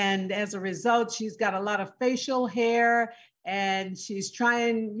 And as a result, she's got a lot of facial hair, and she's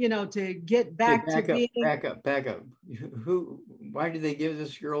trying, to get back to being. Back up. Why did they give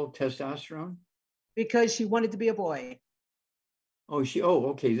this girl testosterone? Because she wanted to be a boy. Oh,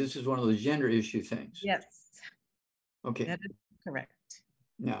 okay. This is one of those gender issue things. Yes. Okay. That is correct.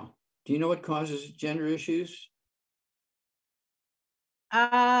 Now, do you know what causes gender issues?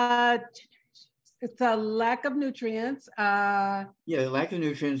 It's a lack of nutrients. Yeah, lack of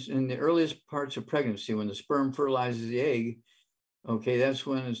nutrients in the earliest parts of pregnancy, when the sperm fertilizes the egg. Okay, that's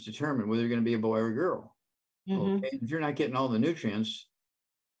when it's determined whether you're going to be a boy or a girl. Mm-hmm. Okay, if you're not getting all the nutrients,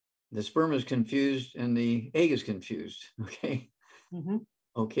 the sperm is confused and the egg is confused. Okay. Mm-hmm.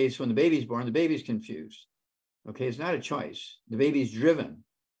 Okay, so when the baby's born, the baby's confused. Okay, it's not a choice. The baby's driven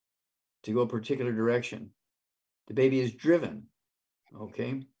to go a particular direction. The baby is driven.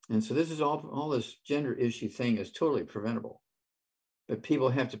 Okay, and so this is all this gender issue thing is totally preventable. But people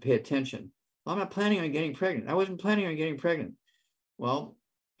have to pay attention. Well, I'm not planning on getting pregnant. I wasn't planning on getting pregnant. Well,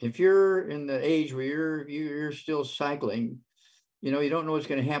 if you're in the age where you're still cycling, you don't know what's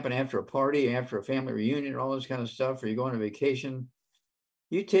going to happen after a party, after a family reunion, all this kind of stuff, or you go on a vacation.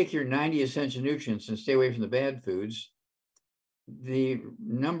 You take your 90 essential nutrients and stay away from the bad foods. The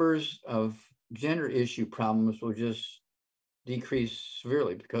numbers of gender issue problems will just decrease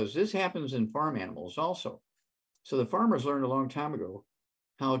severely, because this happens in farm animals also. So the farmers learned a long time ago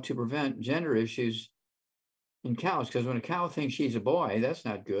how to prevent gender issues in cows, because when a cow thinks she's a boy, that's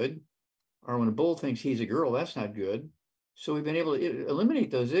not good. Or when a bull thinks he's a girl, that's not good. So we've been able to eliminate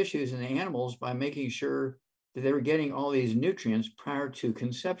those issues in the animals by making sure that they were getting all these nutrients prior to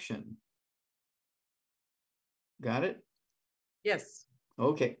conception. Got it? Yes.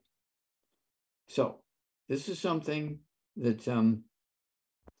 Okay. So this is something that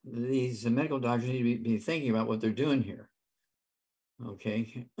these medical doctors need to be thinking about what they're doing here.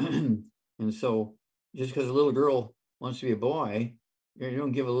 Okay. And so just because a little girl wants to be a boy, you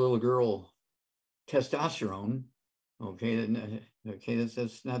don't give a little girl testosterone. Okay,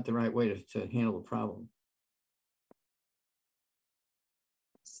 that's not the right way to handle the problem.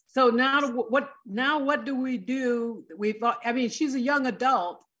 So now what do we do? I mean, she's a young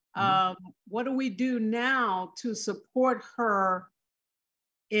adult. What do we do now to support her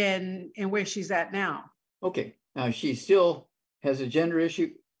in where she's at now? Okay, now she still has a gender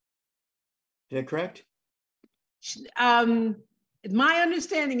issue. Is that correct? My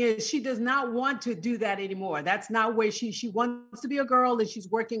understanding is she does not want to do that anymore. That's not where she wants to be a girl, and she's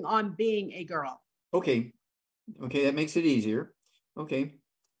working on being a girl. Okay, that makes it easier. Okay,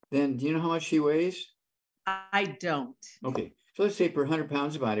 then do you know how much she weighs? I don't. Okay, so let's say per 100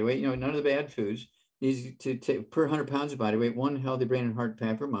 pounds of body weight, none of the bad foods, needs to take per 100 pounds of body weight, 1 healthy brain and heart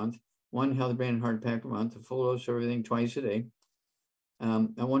pack per month, 1 healthy brain and heart pack per month, a full dose of everything twice a day. I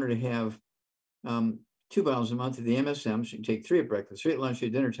want her to have 2 bottles a month of the MSM. She can take 3 at breakfast, 3 at lunch, 3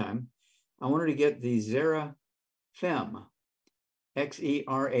 at dinner time. I want her to get the Xera Fem,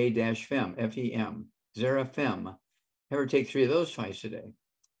 XERA-Fem, F-E-M, Xera Fem. Have her take 3 of those twice a day.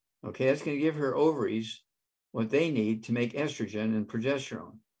 Okay, that's going to give her ovaries what they need to make estrogen and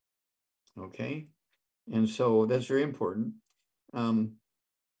progesterone. Okay, and so that's very important. I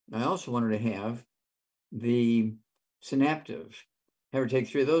also want her to have the Synaptive. Have her take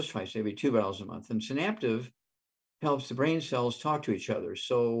 3 of those twice, maybe 2 bottles a month. And Synaptive helps the brain cells talk to each other.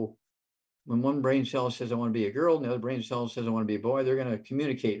 So when one brain cell says, I want to be a girl, and the other brain cell says, I want to be a boy, they're going to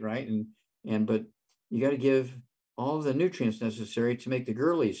communicate, right? But you got to give all the nutrients necessary to make the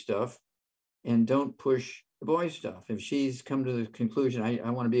girly stuff and don't push the boy stuff. If she's come to the conclusion, I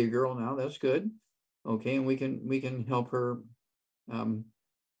want to be a girl now, that's good. Okay, and we can help her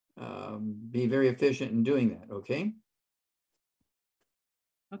be very efficient in doing that, okay?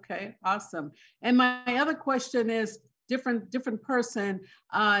 Okay, awesome. And my other question is different person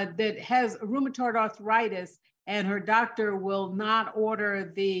that has rheumatoid arthritis, and her doctor will not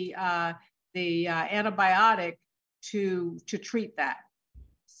order the antibiotic to treat that.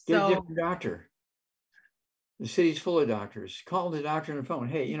 Get a different doctor. The city's full of doctors. Call the doctor on the phone.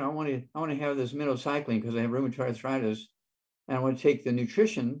 Hey, I want to have this minocycline because I have rheumatoid arthritis, and I want to take the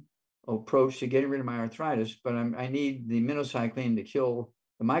nutrition approach to getting rid of my arthritis, but I need the minocycline to kill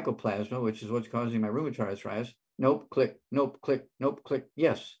the mycoplasma, which is what's causing my rheumatoid arthritis. Nope, click, nope, click, nope, click.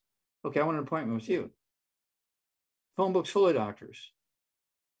 Yes. Okay, I want an appointment with you. Phone book's full of doctors.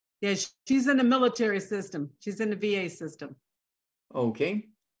 Yeah, she's in the military system. She's in the VA system. Okay.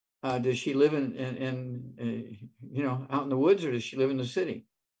 Does she live in out in the woods, or does she live in the city?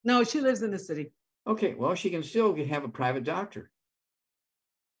 No, she lives in the city. Okay, well, she can still have a private doctor.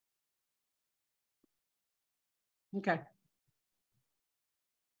 Okay.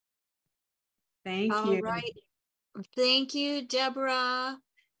 Thank you. All right. Thank you, Deborah.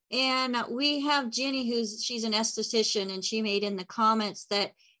 And we have Jenny, she's an esthetician, and she made in the comments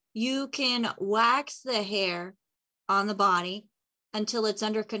that you can wax the hair on the body until it's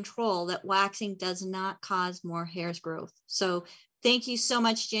under control, that waxing does not cause more hair growth. So thank you so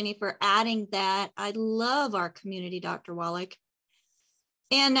much, Jenny, for adding that. I love our community, Dr. Wallach.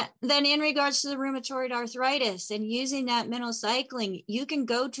 And then in regards to the rheumatoid arthritis and using that minocycline, you can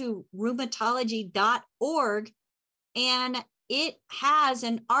go to rheumatology.org, and it has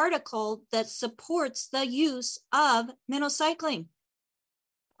an article that supports the use of minocycline.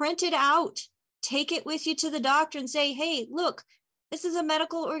 Print it out, take it with you to the doctor and say, hey, look, this is a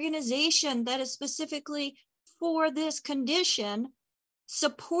medical organization that is specifically for this condition,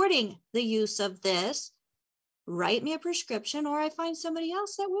 supporting the use of this. Write me a prescription, or I find somebody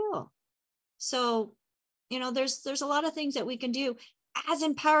else that will. So, there's a lot of things that we can do as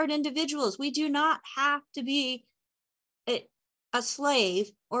empowered individuals. We do not have to be a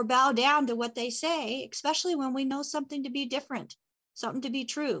slave or bow down to what they say, especially when we know something to be different, something to be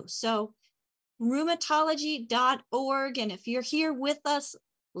true. So rheumatology.org. And if you're here with us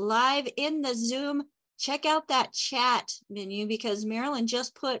live in the Zoom, check out that chat menu, because Marilyn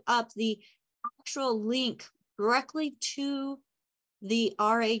just put up the actual link directly to the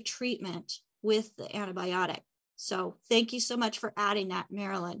RA treatment with the antibiotic. So thank you so much for adding that,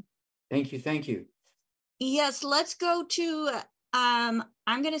 Marilyn. Thank you. Yes, let's go to, I'm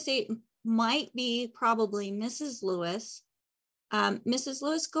going to say it might be probably Mrs. Lewis. Mrs.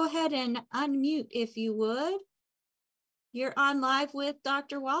 Lewis, go ahead and unmute if you would. You're on live with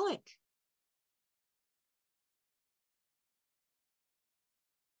Dr. Wallach.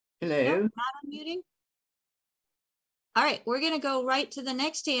 Hello. No, not unmuting. All right, we're going to go right to the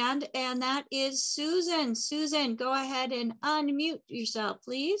next hand, and that is Susan. Susan, go ahead and unmute yourself,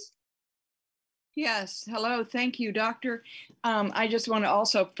 please. Yes. Hello. Thank you, Doctor. I just want to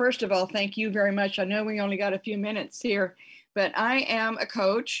also, first of all, thank you very much. I know we only got a few minutes here, but I am a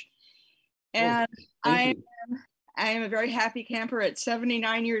coach, and I am a very happy camper at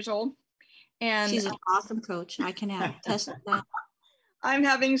 79 years old. And she's an awesome coach. I can attest to that. I'm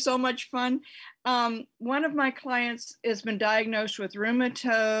having so much fun. One of my clients has been diagnosed with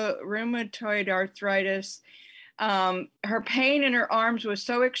rheumatoid arthritis. Her pain in her arms was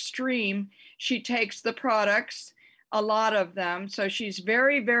so extreme, she takes the products, a lot of them. So she's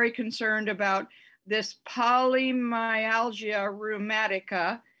very, very concerned about this polymyalgia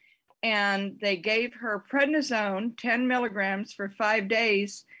rheumatica. And they gave her prednisone, 10 milligrams for 5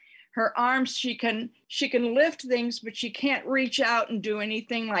 days. Her arms, she can lift things, but she can't reach out and do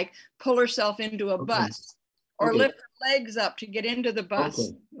anything like pull herself into a bus or lift her legs up to get into the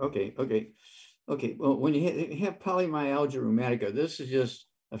bus. Okay. Well, when you have polymyalgia rheumatica, this is just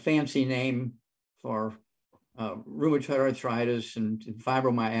a fancy name for rheumatoid arthritis and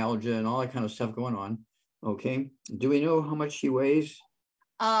fibromyalgia and all that kind of stuff going on. Okay. Do we know how much she weighs?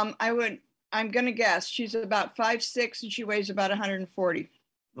 I'm going to guess she's about 5'6" and she weighs about 140.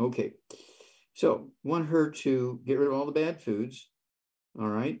 Okay. So I want her to get rid of all the bad foods. All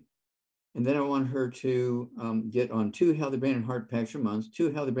right. And then I want her to get on 2 healthy brain and heart packs a month,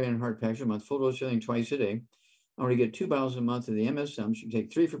 2 healthy brain and heart packs a month, full dose everything twice a day. I want to get 2 bottles a month of the MSM. She can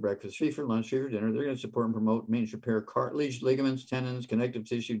take 3 for breakfast, 3 for lunch, 3 for dinner. They're going to support and promote maintenance, repair cartilage, ligaments, tendons, connective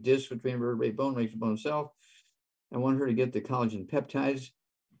tissue, discs between vertebrae, bone, makes the bone itself. I want her to get the collagen peptides,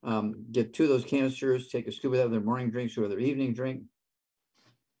 get 2 of those canisters, take a scoop of that with their morning drinks or their evening drink.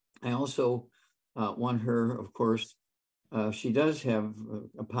 I also want her, of course, she does have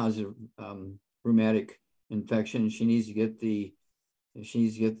a positive rheumatic infection. She needs to get the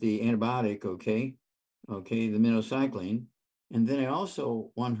antibiotic, okay, the minocycline. And then I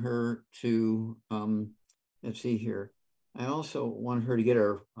also want her to, let's see here. I also want her to get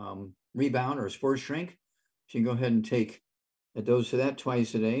her rebound or sports drink. She can go ahead and take a dose of that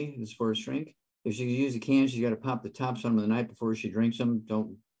twice a day, the sports drink. If she can use the can, she's got to pop the tops on them the night before she drinks them.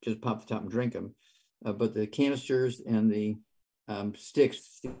 Don't just pop the top and drink them. But the canisters and the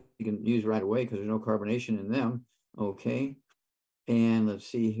sticks you can use right away because there's no carbonation in them. Okay. And let's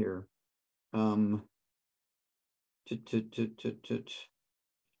see here. And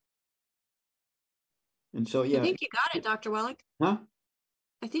so, yeah. I think you got it, Dr. Wallach. Huh?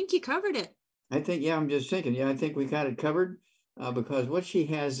 I think you covered it. I think, yeah, I'm just thinking, yeah, I think we got it covered because what she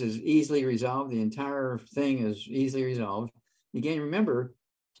has is easily resolved. The entire thing is easily resolved. Again, remember,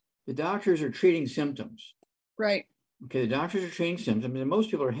 the doctors are treating symptoms. Right. Okay, the doctors are treating symptoms, and most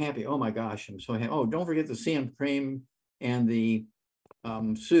people are happy. Oh my gosh, I'm so happy. Oh, don't forget the CM cream and the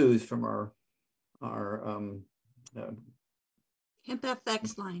Soothe from our Hemp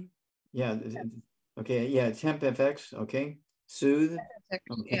FX line. Yeah. Okay. Yeah, it's Hemp FX. Okay. Soothe.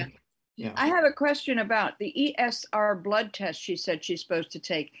 Okay. Yeah. I have a question about the ESR blood test she said she's supposed to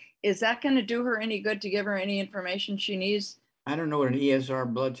take. Is that going to do her any good to give her any information she needs? I don't know what an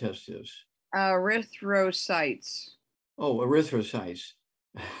ESR blood test is. Erythrocytes. Oh, erythrocytes.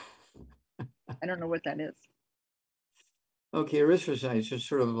 I don't know what that is. Okay, erythrocytes are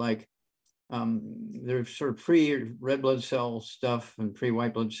sort of like, they're sort of pre-red blood cell stuff and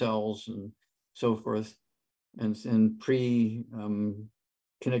pre-white blood cells and so forth, and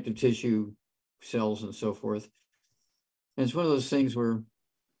pre-connective tissue cells and so forth. And it's one of those things where,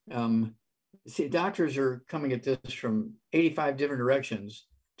 see, doctors are coming at this from 85 different directions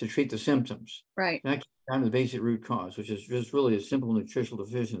to treat the symptoms. Right. Not down to the basic root cause, which is just really a simple nutritional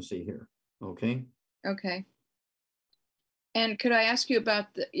deficiency here. Okay. Okay. And could I ask you about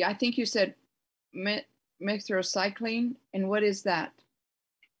I think you said methrocycline, and what is that?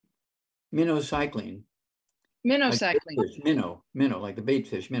 Minocycline. Minocycline. Like minnow, like the bait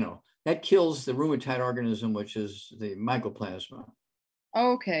fish, minnow. That kills the rheumatoid organism, which is the mycoplasma.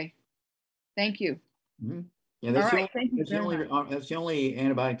 Okay. Thank you. Mm-hmm. Yeah, that's the only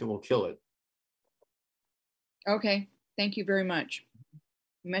antibiotic that will kill it. Okay. Thank you very much.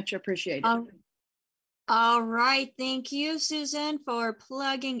 Much appreciated. All right. Thank you, Susan, for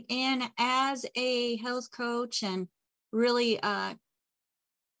plugging in as a health coach and really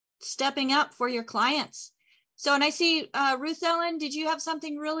stepping up for your clients. So, and I see Ruth Ellen, did you have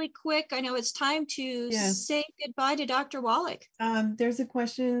something really quick? I know it's time to say goodbye to Dr. Wallach. There's a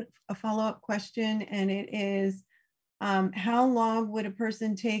question, a follow-up question, and it is, how long would a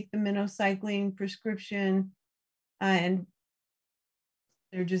person take the minocycline prescription? And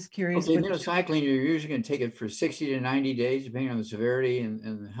they're just curious. Okay, minocycline, you're usually going to take it for 60 to 90 days, depending on the severity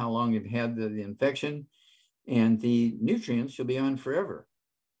and how long you've had the infection. And the nutrients you'll be on forever.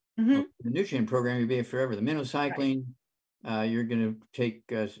 Mhm. The nutrient program, you'll be here forever. The minocycline, you're going to take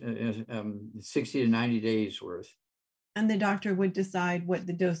 60 to 90 days worth. And the doctor would decide what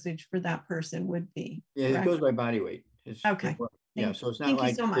the dosage for that person would be. Yeah, it correct? goes by body weight. Okay. Yeah, so it's not Thank you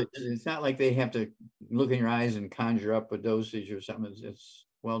like so much. it's not like they have to look in your eyes and conjure up a dosage or something. It's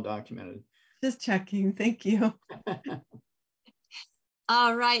well documented. Just checking. Thank you.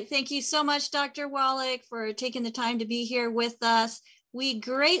 All right. Thank you so much, Dr. Wallach, for taking the time to be here with us. We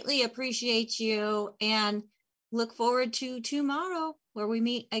greatly appreciate you and look forward to tomorrow where we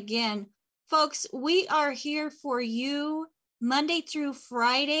meet again. Folks, we are here for you Monday through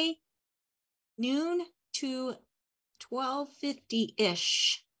Friday, noon to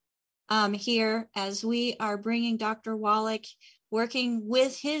 12:50-ish here as we are bringing Dr. Wallach, working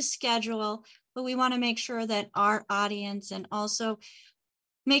with his schedule, but we want to make sure that our audience and also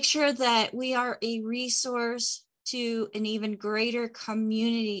make sure that we are a resource to an even greater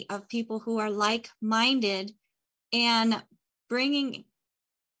community of people who are like-minded and bringing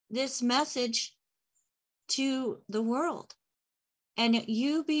this message to the world. And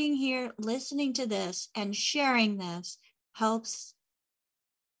you being here, listening to this and sharing this helps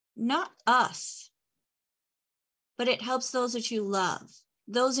not us, but it helps those that you love,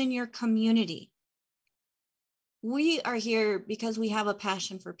 those in your community. We are here because we have a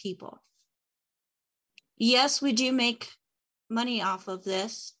passion for people. Yes, we do make money off of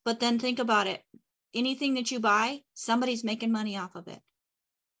this, but then think about it. Anything that you buy, somebody's making money off of it.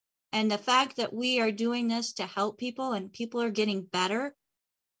 And the fact that we are doing this to help people and people are getting better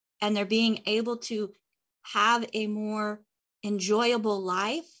and they're being able to have a more enjoyable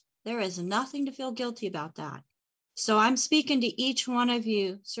life, there is nothing to feel guilty about that. So I'm speaking to each one of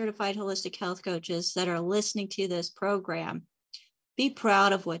you certified holistic health coaches that are listening to this program. Be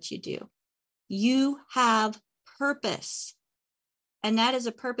proud of what you do. You have purpose, and that is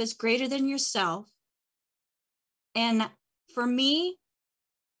a purpose greater than yourself. And for me,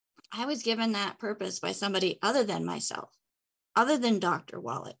 I was given that purpose by somebody other than myself, other than Dr.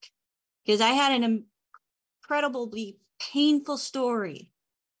 Wallach, because I had an incredibly painful story.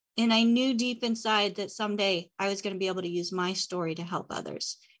 And I knew deep inside that someday I was going to be able to use my story to help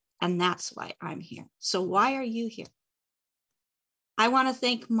others. And that's why I'm here. So why are you here? I want to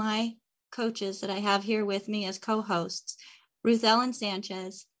thank my coaches that I have here with me as co-hosts, Ruth Ellen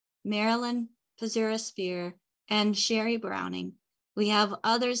Sanchez, Marilyn Pazura-Spear, and Sherry Browning. We have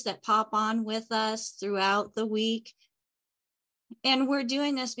others that pop on with us throughout the week. And we're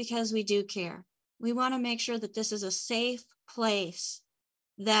doing this because we do care. We want to make sure that this is a safe place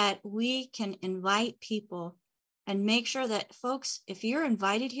that we can invite people and make sure that folks, if you're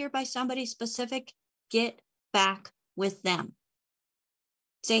invited here by somebody specific, get back with them.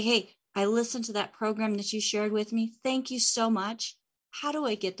 Say, hey, I listened to that program that you shared with me. Thank you so much. How do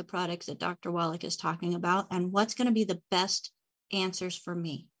I get the products that Dr. Wallach is talking about? And what's going to be the best answers for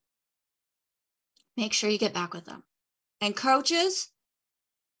me? Make sure you get back with them. And coaches,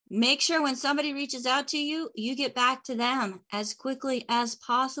 make sure when somebody reaches out to you, you get back to them as quickly as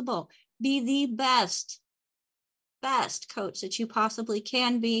possible. Be the best coach that you possibly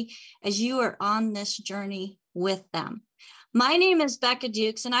can be as you are on this journey with them. My name is Becca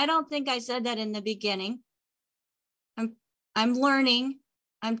Dukes, and I don't think I said that in the beginning. I'm learning.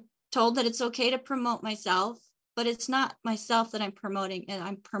 I'm told that it's okay to promote myself, but it's not myself that I'm promoting, and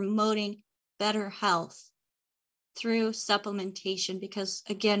I'm promoting better health through supplementation, because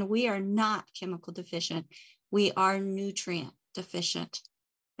again, we are not chemical deficient. We are nutrient deficient.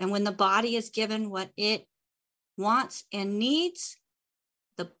 And when the body is given what it wants and needs,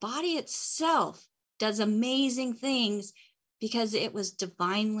 the body itself does amazing things because it was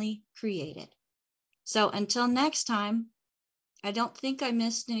divinely created. So until next time, I don't think I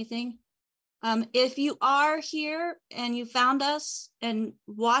missed anything. If you are here and you found us and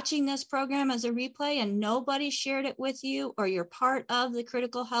watching this program as a replay and nobody shared it with you, or you're part of the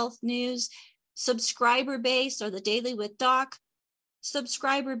Critical Health News subscriber base or the Daily with Doc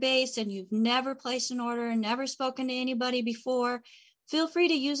subscriber base, and you've never placed an order and never spoken to anybody before, feel free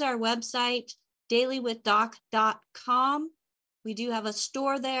to use our website, dailywithdoc.com. We do have a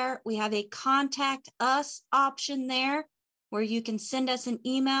store there. We have a contact us option there, where you can send us an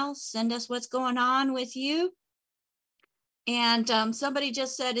email, send us what's going on with you. And somebody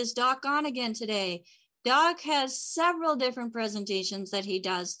just said, is Doc on again today? Doc has several different presentations that he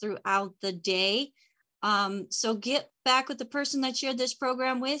does throughout the day. So get back with the person that shared this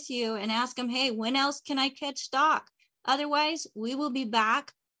program with you and ask them, hey, when else can I catch Doc? Otherwise, we will be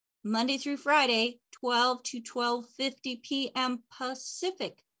back Monday through Friday, 12 to 12:50 p.m.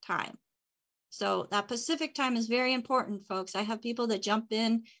 Pacific time. So that Pacific time is very important, folks. I have people that jump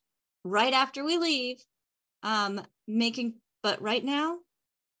in right after we leave, but right now,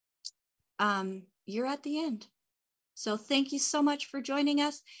 you're at the end. So thank you so much for joining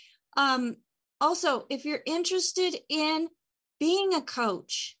us. Also, if you're interested in being a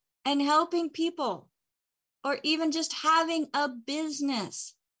coach and helping people, or even just having a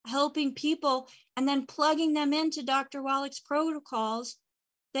business, helping people and then plugging them into Dr. Wallach's protocols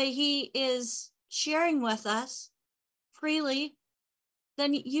that he is sharing with us freely,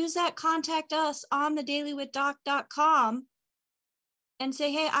 then use that, contact us on thedailywithdoc.com and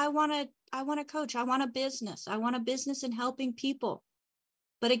say, hey, I want to coach. I want a business. I want a business in helping people.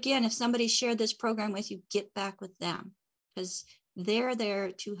 But again, if somebody shared this program with you, get back with them because they're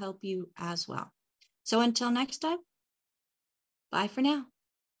there to help you as well. So until next time, bye for now.